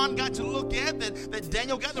that John got to look at, that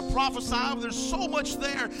Daniel got to prophesy of. There's so much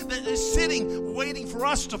there that is sitting, waiting for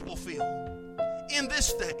us to fulfill. In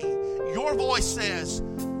this day, your voice says,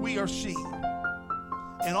 we are she.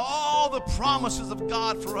 And all the promises of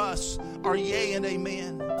God for us are yea and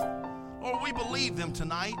amen. Lord, we believe them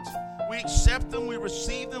tonight. We accept them, we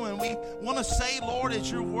receive them, and we want to say, Lord,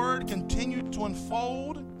 as your word continues to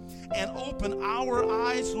unfold and open our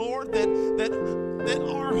eyes, Lord, that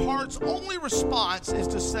our heart's only response is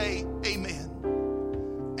to say amen.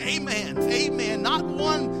 Amen. Amen. Not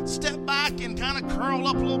one step back and kind of curl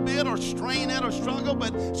up a little bit or strain it or struggle,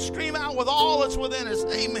 but scream out with all that's within us.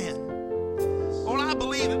 Amen. Lord, I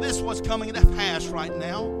believe that this is what's coming to pass right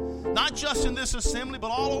now. Not just in this assembly, but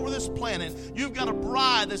all over this planet. You've got a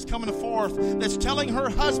bride that's coming forth that's telling her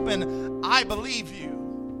husband, I believe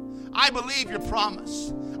you. I believe your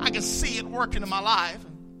promise. I can see it working in my life.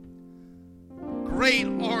 Great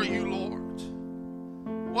are you, Lord.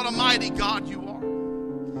 What a mighty God you are.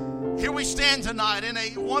 Here we stand tonight in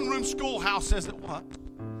a one-room schoolhouse, as it was.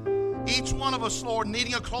 Each one of us, Lord,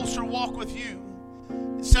 needing a closer walk with you.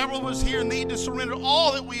 Several of us here need to surrender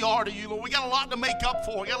all that we are to you, Lord. We got a lot to make up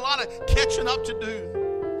for. We got a lot of catching up to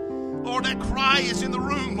do. Lord, that cry is in the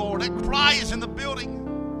room, Lord. That cry is in the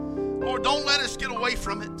building. Lord, don't let us get away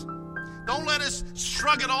from it. Don't let us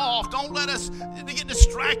shrug it off. Don't let us get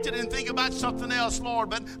distracted and think about something else,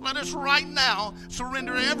 Lord. But let us right now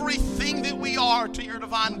surrender everything that we are to your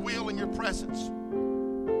divine will and your presence.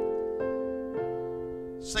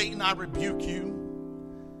 Satan, I rebuke you.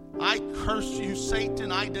 I curse you,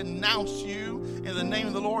 Satan. I denounce you in the name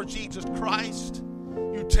of the Lord Jesus Christ.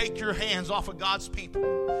 You take your hands off of God's people.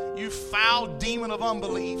 You foul demon of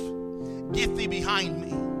unbelief. Get thee behind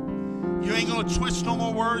me. You ain't going to twist no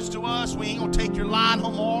more words to us. We ain't going to take your lie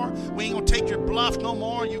no more. We ain't going to take your bluff no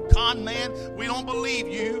more. You con man. We don't believe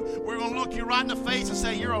you. We're going to look you right in the face and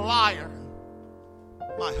say, you're a liar.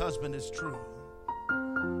 My husband is true.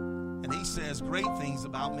 And he says great things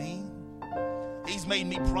about me. He's made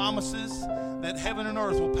me promises that heaven and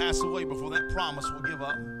earth will pass away before that promise will give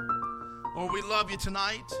up. Lord, we love you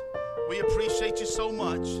tonight. We appreciate you so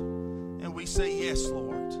much. And we say yes, Lord.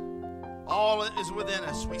 All that is within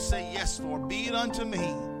us, we say yes, Lord. Be it unto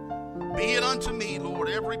me. Be it unto me, Lord,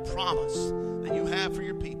 every promise that you have for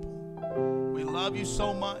your people. We love you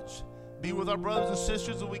so much. Be with our brothers and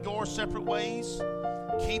sisters as we go our separate ways.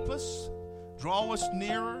 Keep us. Draw us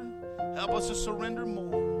nearer. Help us to surrender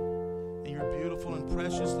more. In your beautiful and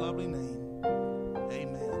precious, lovely name.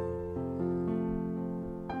 Amen.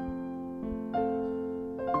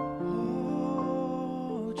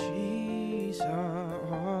 Oh, Jesus.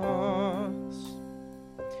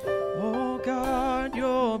 Oh, God,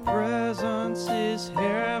 your presence is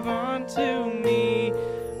heaven to me.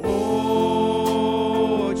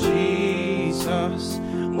 Oh, Jesus.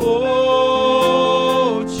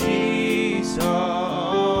 Oh, Jesus.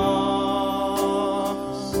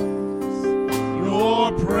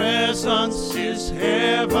 Your presence is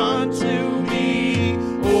heaven to me.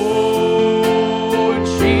 Oh,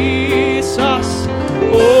 Jesus.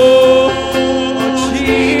 Oh,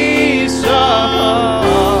 Jesus.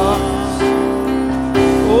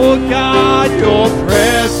 Oh, God, your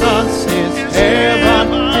presence is heaven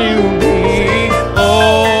to me.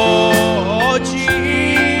 Oh,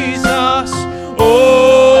 Jesus.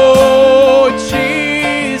 Oh,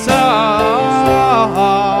 Jesus.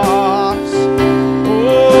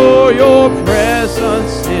 Oh, your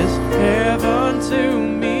presence is heaven to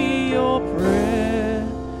me. Your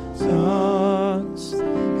presence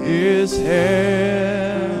is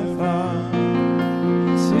heaven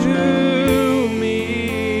to me.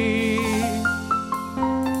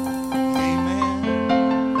 Amen.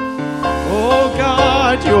 Oh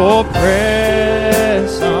God, your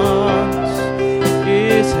presence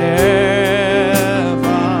is heaven,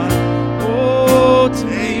 oh, to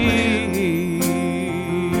me.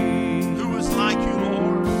 Who is like you,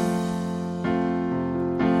 Lord?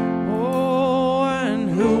 Oh, and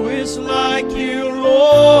who is like you,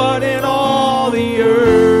 Lord, in all the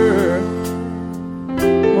earth?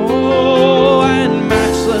 Oh, and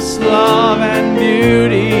matchless love and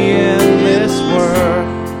beauty in this world.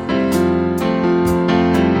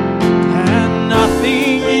 And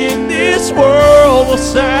nothing in this world will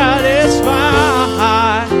satisfy.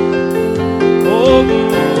 Oh,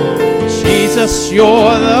 Jesus, you're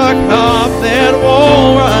the cup that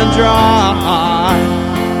won't run dry.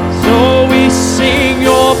 So we sing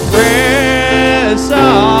your presence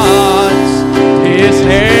is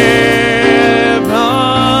heaven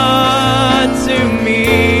to me.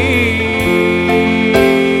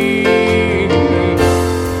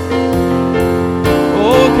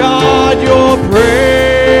 Oh God, your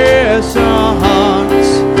presence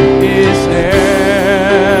is heaven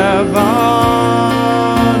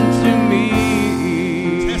to me.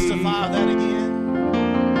 Testify that again.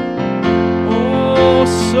 Oh,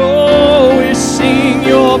 so we sing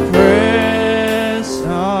your presence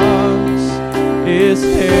is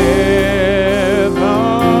heaven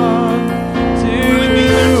to Really be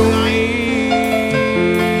there tonight.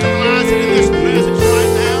 Realize it in this presence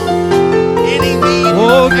right now. Any need.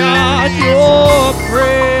 Oh God, your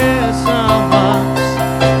presence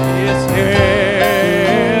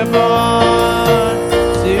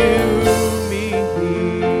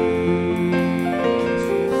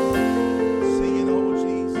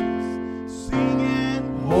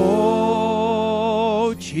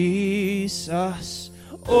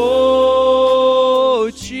Oh,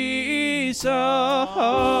 Jesus.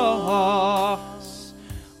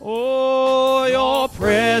 Oh, your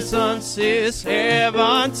presence is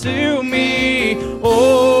heaven to me.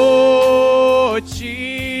 Oh,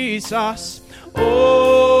 Jesus.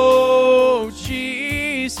 Oh,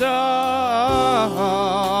 Jesus.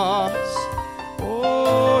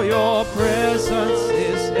 Oh, your presence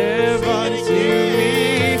is heaven to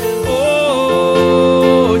me.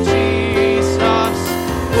 Oh, Jesus.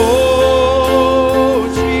 Oh,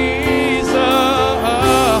 Jesus.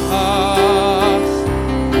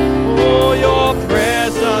 Oh, your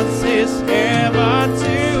presence is heaven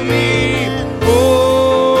to me.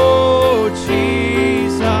 Oh,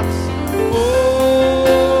 Jesus.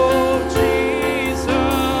 Oh, Jesus.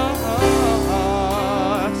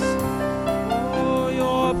 Oh,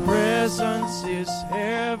 your presence is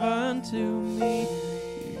heaven to me.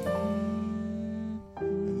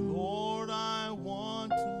 And Lord, I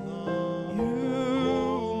want to love You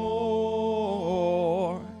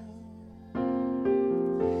more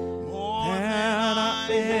more than I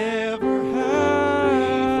than ever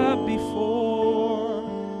have before.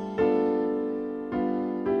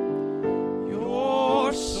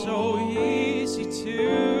 You're so easy to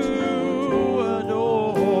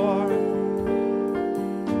adore.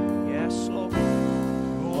 Yes, Lord.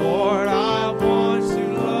 Lord, I want to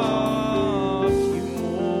love you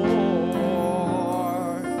more.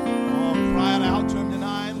 Oh, cry it out to him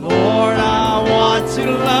tonight. Lord, I want to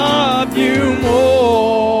love you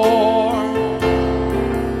more.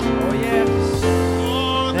 Oh, yes.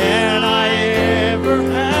 More Than I ever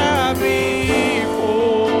have before.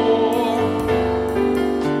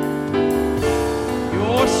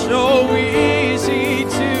 You're so easy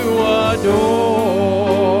to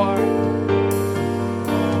adore.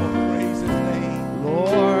 Oh, praise his name.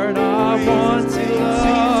 Lord, I Praise want his to name.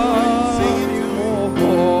 love Sing it to you him.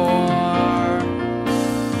 more.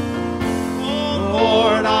 Oh,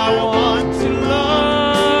 Lord, I want to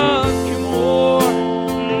love you more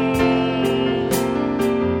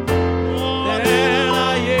than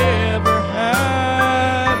I ever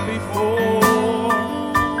have before.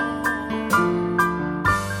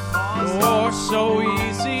 You're so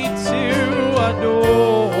easy to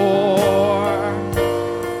adore.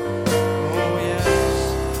 Oh, yes.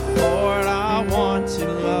 Lord, I want to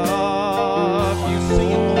love you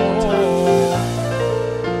Sing it one more time.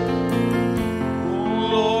 more.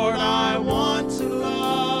 Lord, I want to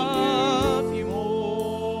love you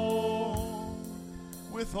more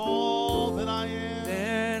With all that I am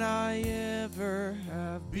than I ever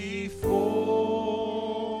have before.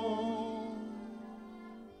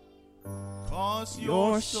 'Cause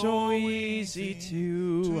You're so easy to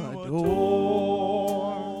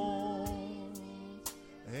adore.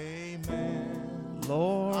 Amen.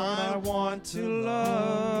 Lord, I want to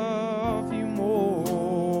love